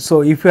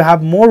 So, if you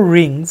have more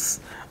rings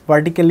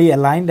vertically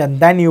aligned, and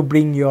then you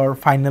bring your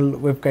final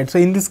waveguide. So,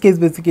 in this case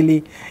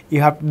basically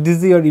you have, this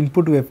is your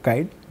input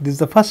waveguide, this is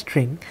the first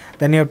ring,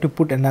 then you have to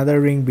put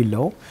another ring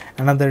below,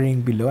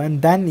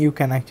 and then you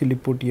can actually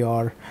put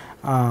your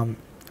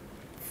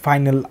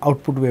final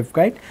output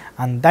waveguide,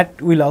 and that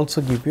will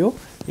also give you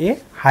a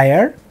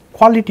higher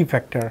quality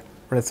factor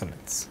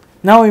resonance.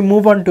 Now, we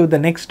move on to the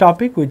next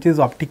topic, which is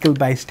optical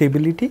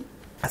bistability.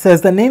 So,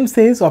 as the name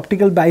says,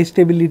 optical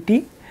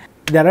bistability,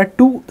 there are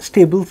two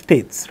stable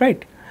states,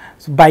 right.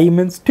 So, bi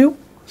means two,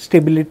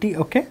 stability.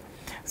 Okay.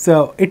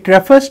 So, it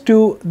refers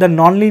to the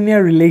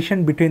nonlinear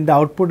relation between the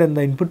output and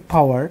the input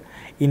power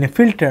in a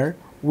filter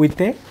with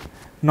a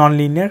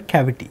nonlinear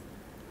cavity.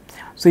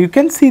 So, you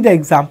can see the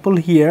example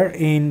here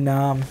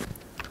in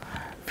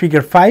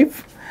figure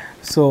 5.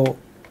 So,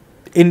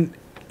 in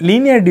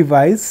linear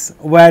device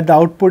where the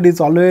output is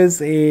always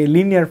a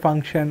linear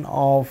function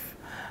of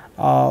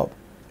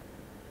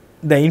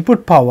the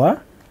input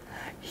power,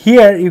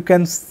 here you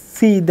can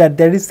see that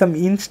there is some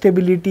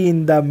instability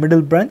in the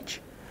middle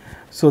branch.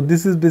 So,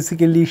 this is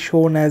basically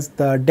shown as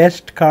the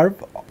dashed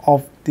curve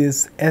of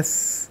this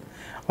S,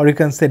 or you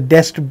can say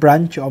dashed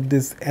branch of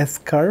this S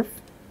curve.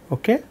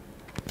 Okay.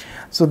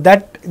 So,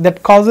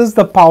 that causes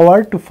the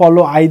power to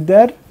follow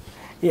either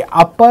a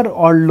upper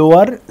or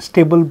lower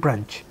stable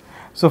branch.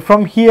 So,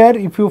 from here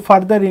if you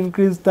further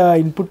increase the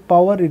input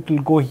power, it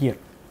will go here.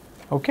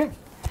 Okay.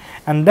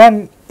 And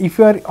then if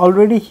you are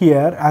already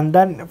here and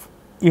then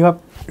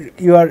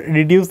you are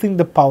reducing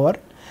the power,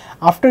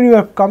 after you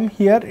have come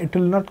here, it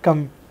will not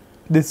come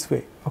this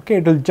way. Okay.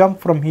 It will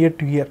jump from here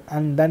to here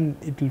and then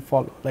it will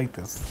follow like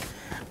this.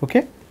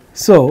 Okay.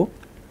 So,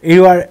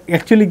 you are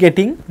actually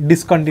getting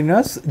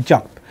discontinuous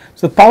jump.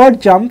 So, power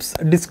jumps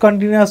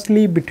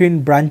discontinuously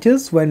between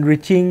branches when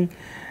reaching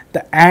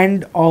the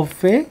end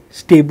of a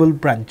stable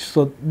branch.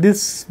 So,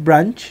 this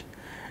branch,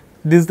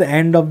 this is the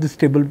end of the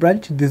stable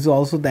branch, this is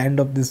also the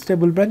end of this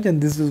stable branch,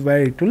 and this is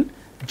where it will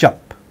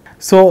jump.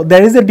 So,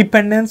 there is a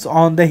dependence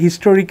on the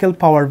historical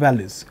power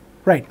values,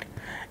 right.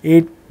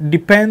 It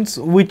depends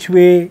which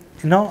way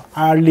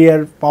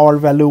earlier power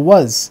value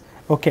was.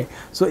 Okay.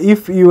 So,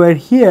 if you are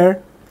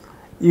here,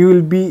 you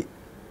will be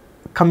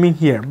coming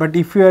here, but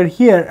if you are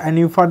here and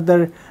you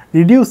further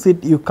reduce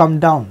it, you come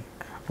down.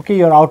 Okay,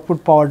 your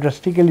output power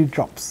drastically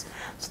drops.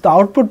 So, the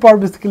output power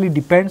basically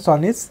depends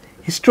on its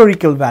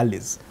historical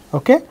values.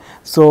 Okay.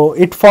 So,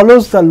 it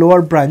follows the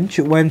lower branch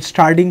when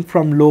starting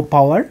from low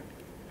power,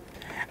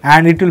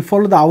 and it will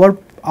follow the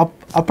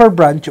upper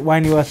branch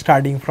when you are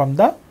starting from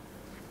the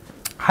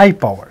high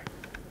power,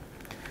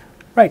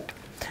 right.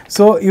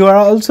 So, you are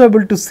also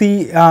able to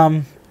see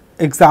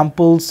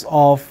examples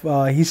of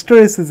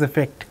hysteresis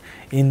effect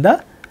in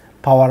the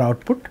power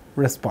output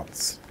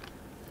response.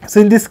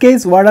 So, in this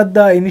case, what are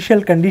the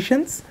initial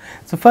conditions?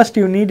 So, first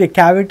you need a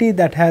cavity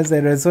that has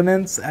a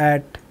resonance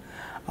at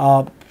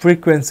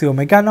frequency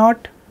omega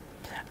naught,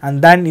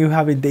 and then you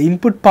have the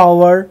input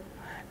power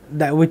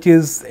that which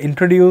is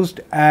introduced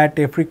at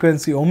a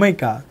frequency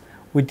omega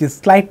which is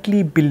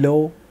slightly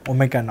below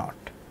omega naught.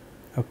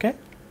 Okay.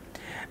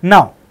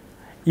 Now,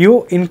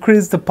 you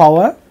increase the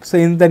power. So,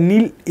 in the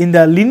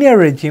linear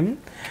regime,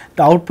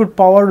 the output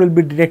power will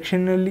be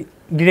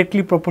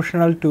directly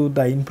proportional to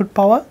the input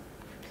power,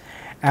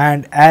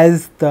 and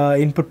as the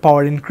input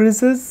power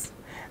increases,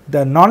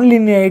 the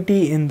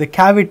nonlinearity in the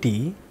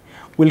cavity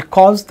will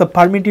cause the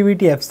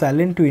permittivity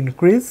epsilon to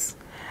increase,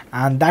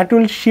 and that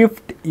will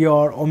shift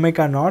your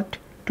omega naught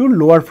to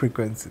lower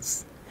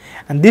frequencies,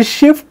 and this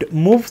shift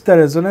moves the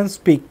resonance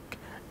peak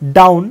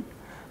down,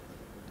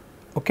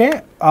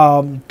 okay,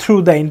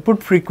 through the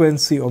input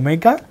frequency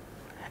omega,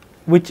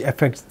 which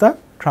affects the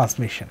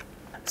transmission.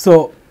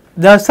 So,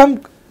 there are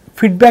some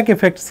feedback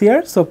effects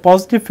here. So,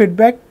 positive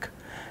feedback,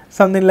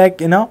 something like,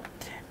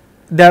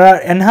 there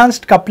are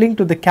enhanced coupling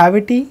to the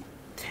cavity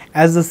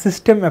as the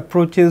system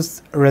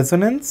approaches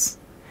resonance,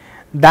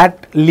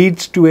 that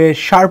leads to a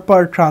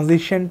sharper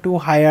transition to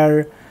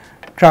higher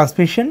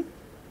transmission,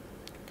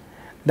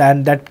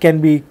 then that can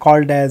be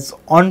called as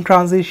on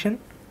transition.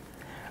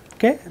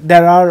 Okay.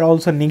 There are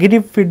also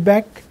negative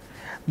feedback,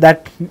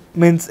 that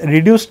means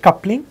reduced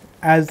coupling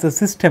as the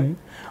system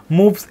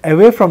moves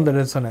away from the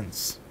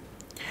resonance.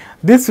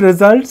 This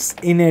results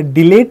in a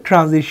delayed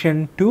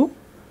transition to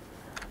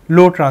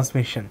low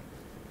transmission.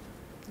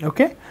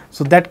 Okay.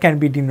 So, that can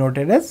be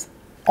denoted as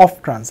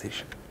off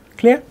transition.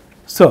 Clear?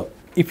 So,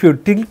 if you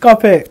think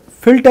of a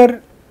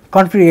filter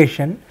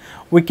configuration,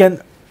 we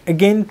can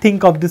again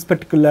think of this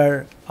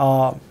particular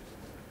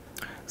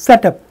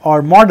setup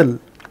or model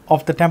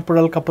of the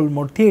temporal coupled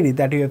mode theory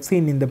that you have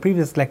seen in the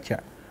previous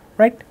lecture,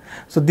 right.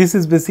 So, this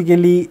is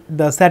basically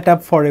the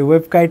setup for a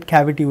waveguide,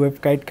 cavity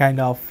waveguide kind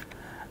of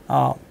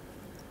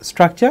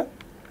structure.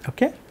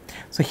 Okay.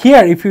 So,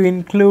 here if you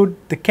include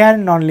the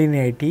Can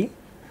nonlinearity,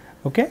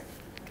 okay,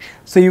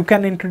 so you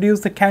can introduce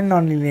the Can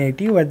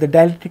nonlinearity where the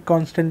dielectric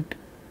constant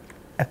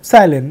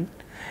epsilon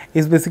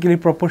is basically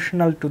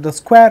proportional to the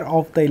square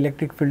of the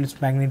electric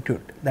field's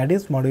magnitude, that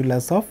is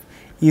modulus of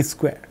E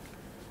square.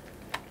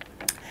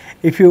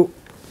 If you,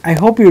 I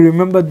hope you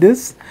remember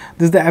this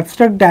is the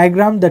abstract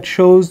diagram that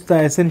shows the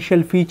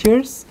essential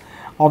features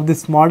of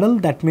this model.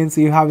 That means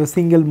you have a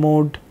single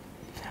mode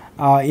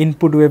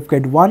input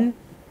waveguide 1,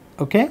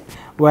 okay,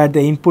 where the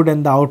input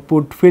and the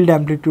output field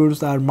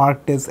amplitudes are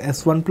marked as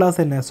S1 plus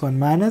and S1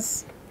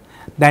 minus.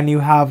 Then you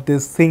have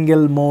this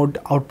single mode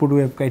output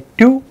waveguide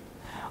 2,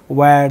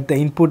 where the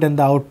input and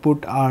the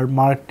output are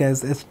marked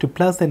as S2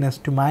 plus and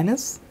S2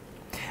 minus.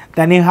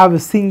 Then you have a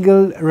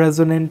single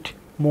resonant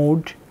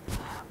mode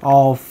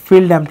of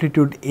field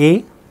amplitude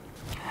A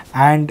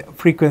and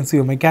frequency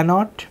omega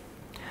naught,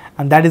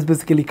 and that is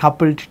basically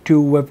coupled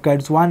to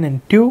waveguides 1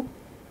 and 2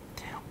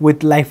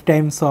 with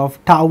lifetimes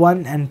of tau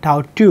 1 and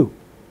tau 2.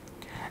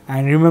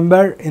 And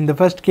remember, in the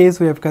first case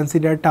we have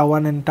considered tau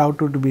 1 and tau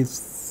 2 to be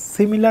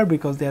similar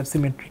because they are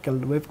symmetrical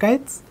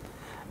waveguides.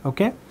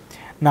 Okay.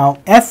 Now,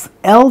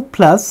 SL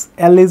plus,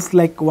 L is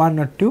like 1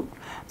 or 2.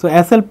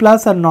 So, SL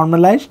plus are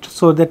normalized,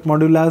 so that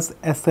modulus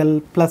SL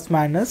plus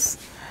minus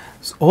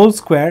whole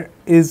square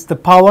is the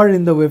power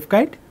in the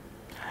waveguide,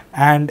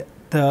 and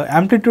the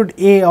amplitude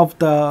A of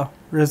the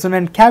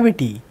resonant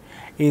cavity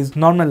is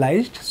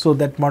normalized, so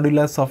that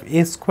modulus of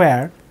A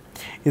square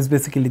is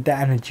basically the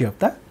energy of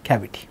the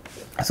cavity.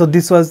 So,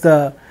 this was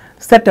the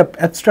setup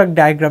abstract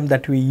diagram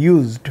that we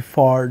used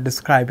for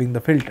describing the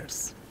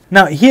filters.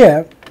 Now,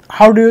 here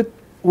how do you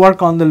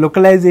work on the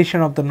localization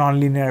of the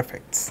nonlinear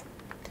effects?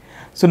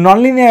 So,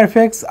 nonlinear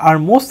effects are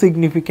most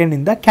significant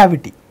in the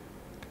cavity,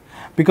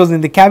 because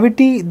in the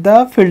cavity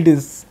the field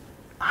is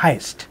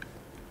highest.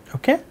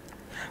 Okay.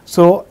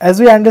 So, as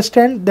we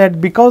understand that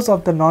because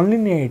of the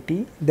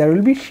nonlinearity there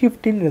will be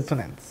shift in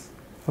resonance.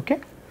 Okay.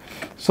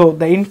 So,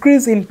 the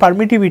increase in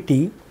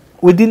permittivity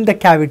within the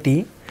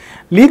cavity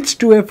leads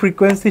to a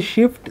frequency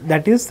shift,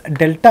 that is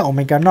delta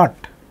omega naught,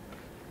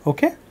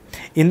 okay,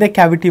 in the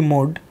cavity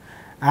mode,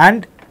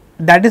 and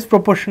that is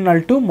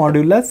proportional to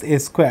modulus A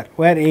square,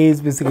 where A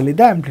is basically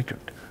the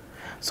amplitude.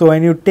 So,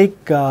 when you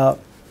take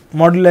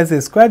modulus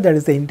A square, that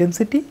is the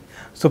intensity.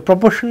 So,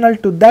 proportional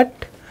to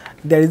that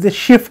there is a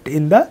shift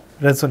in the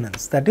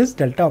resonance, that is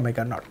delta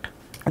omega naught.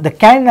 The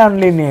Can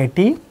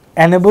nonlinearity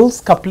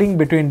enables coupling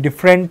between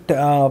different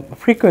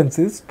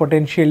frequencies,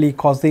 potentially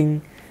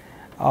causing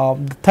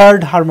the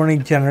third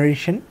harmonic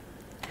generation.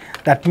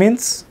 That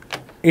means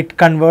it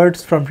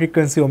converts from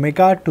frequency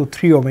omega to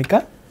 3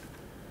 omega,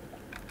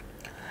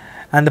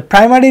 and the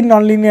primary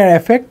nonlinear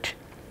effect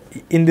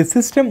in the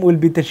system will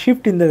be the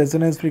shift in the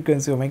resonance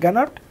frequency omega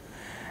naught,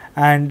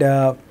 and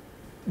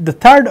the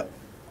third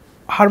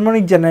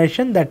harmonic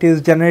generation, that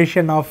is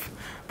generation of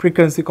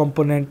frequency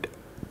component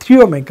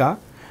 3 omega,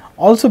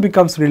 also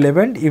becomes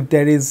relevant if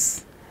there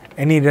is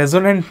any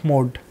resonant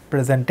mode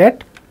present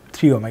at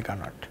 3 omega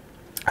naught.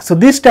 So,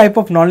 this type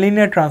of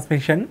nonlinear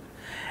transmission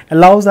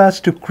allows us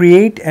to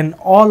create an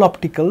all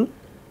optical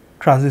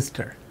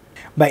transistor.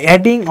 By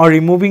adding or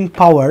removing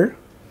power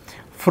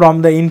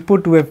from the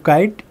input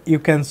waveguide, you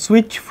can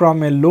switch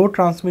from a low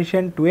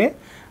transmission to a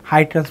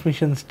high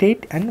transmission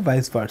state and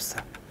vice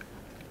versa.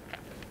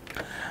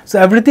 So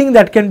everything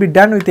that can be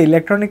done with the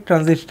electronic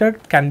transistor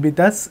can be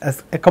thus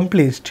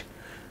accomplished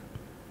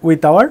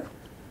with our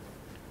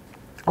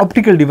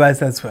optical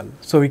device as well.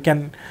 So we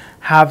can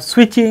have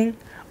switching,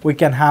 we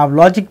can have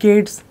logic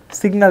gates,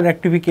 signal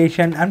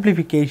rectification,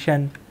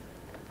 amplification,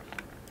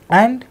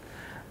 and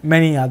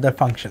many other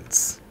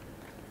functions.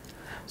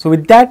 So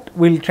with that,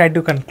 we will try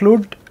to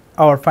conclude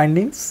our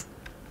findings.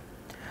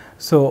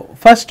 So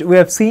first, we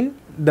have seen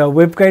the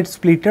waveguide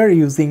splitter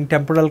using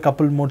temporal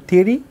coupled mode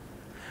theory.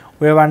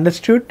 We have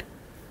understood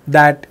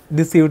that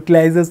this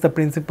utilizes the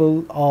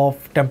principle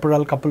of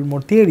temporal coupled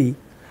mode theory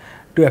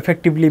to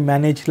effectively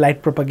manage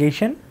light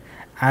propagation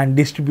and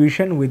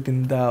distribution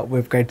within the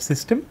waveguide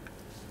system.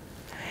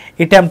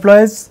 It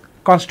employs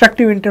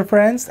constructive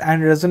interference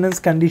and resonance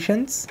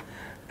conditions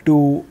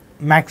to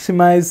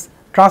maximize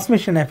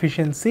transmission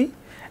efficiency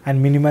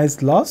and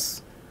minimize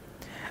loss,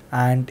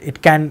 and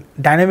it can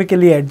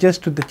dynamically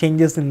adjust to the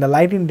changes in the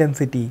light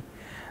intensity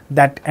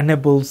that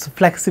enables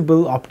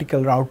flexible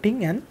optical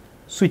routing and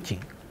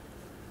switching.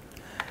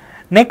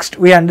 Next,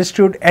 we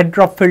understood edge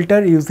drop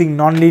filter using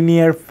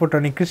nonlinear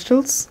photonic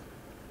crystals.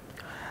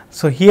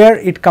 So here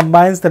it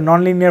combines the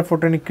nonlinear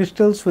photonic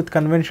crystals with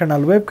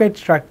conventional waveguide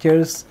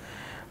structures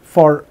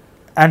for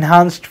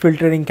enhanced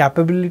filtering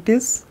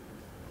capabilities.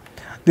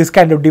 This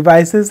kind of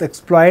devices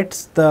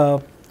exploits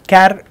the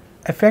Kerr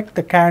effect,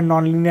 the Kerr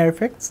nonlinear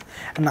effects,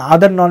 and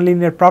other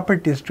nonlinear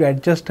properties to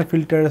adjust the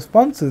filter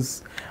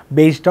responses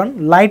based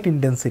on light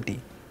intensity,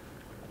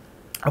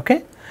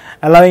 okay,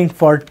 allowing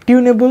for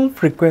tunable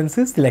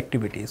frequency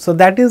selectivity. So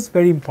that is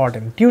very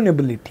important,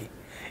 tunability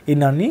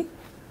in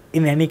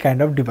any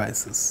kind of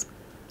devices.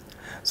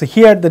 So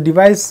here the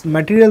device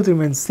materials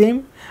remain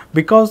same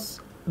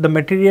because the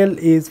material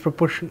is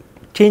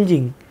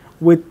changing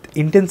with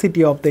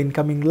intensity of the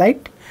incoming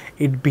light.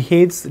 It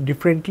behaves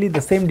differently.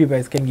 The same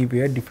device can give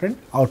you a different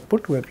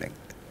output wavelength.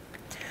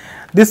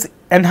 This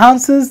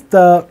enhances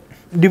the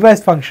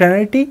device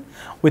functionality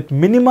with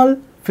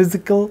minimal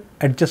physical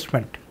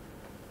adjustment,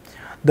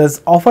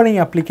 thus offering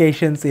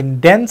applications in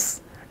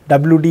dense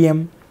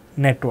WDM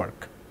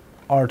network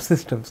or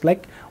systems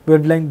like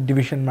wavelength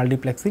division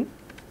multiplexing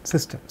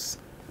systems.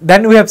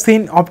 Then we have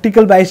seen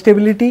optical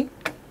bistability.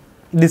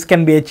 This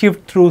can be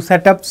achieved through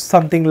setups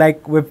something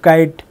like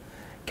waveguide,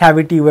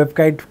 cavity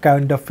waveguide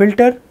kind of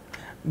filter,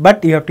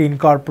 but you have to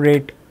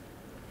incorporate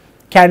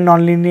Kerr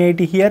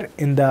nonlinearity here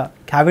in the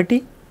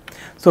cavity.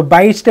 So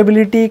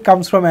bistability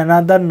comes from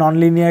another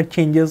nonlinear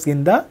changes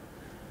in the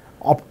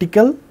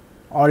optical,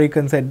 or you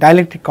can say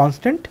dielectric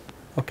constant.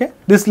 Okay.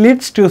 This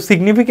leads to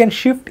significant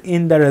shift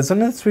in the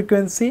resonance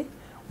frequency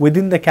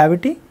within the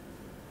cavity,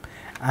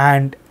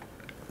 and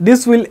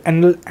this will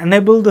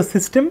enable the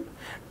system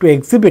to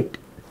exhibit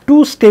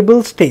two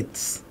stable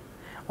states,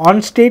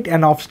 on state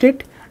and off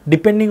state,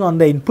 depending on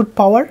the input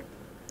power,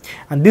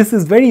 and this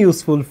is very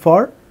useful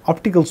for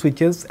optical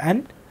switches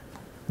and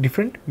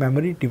different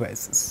memory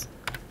devices.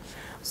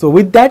 So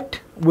with that,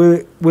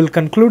 we will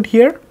conclude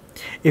here.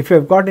 If you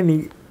have got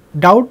any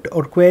doubt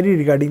or query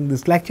regarding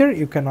this lecture,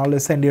 you can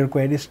always send your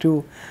queries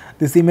to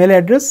this email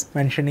address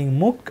mentioning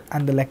MOOC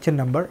and the lecture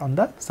number on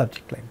the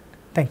subject line.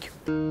 Thank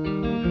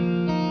you.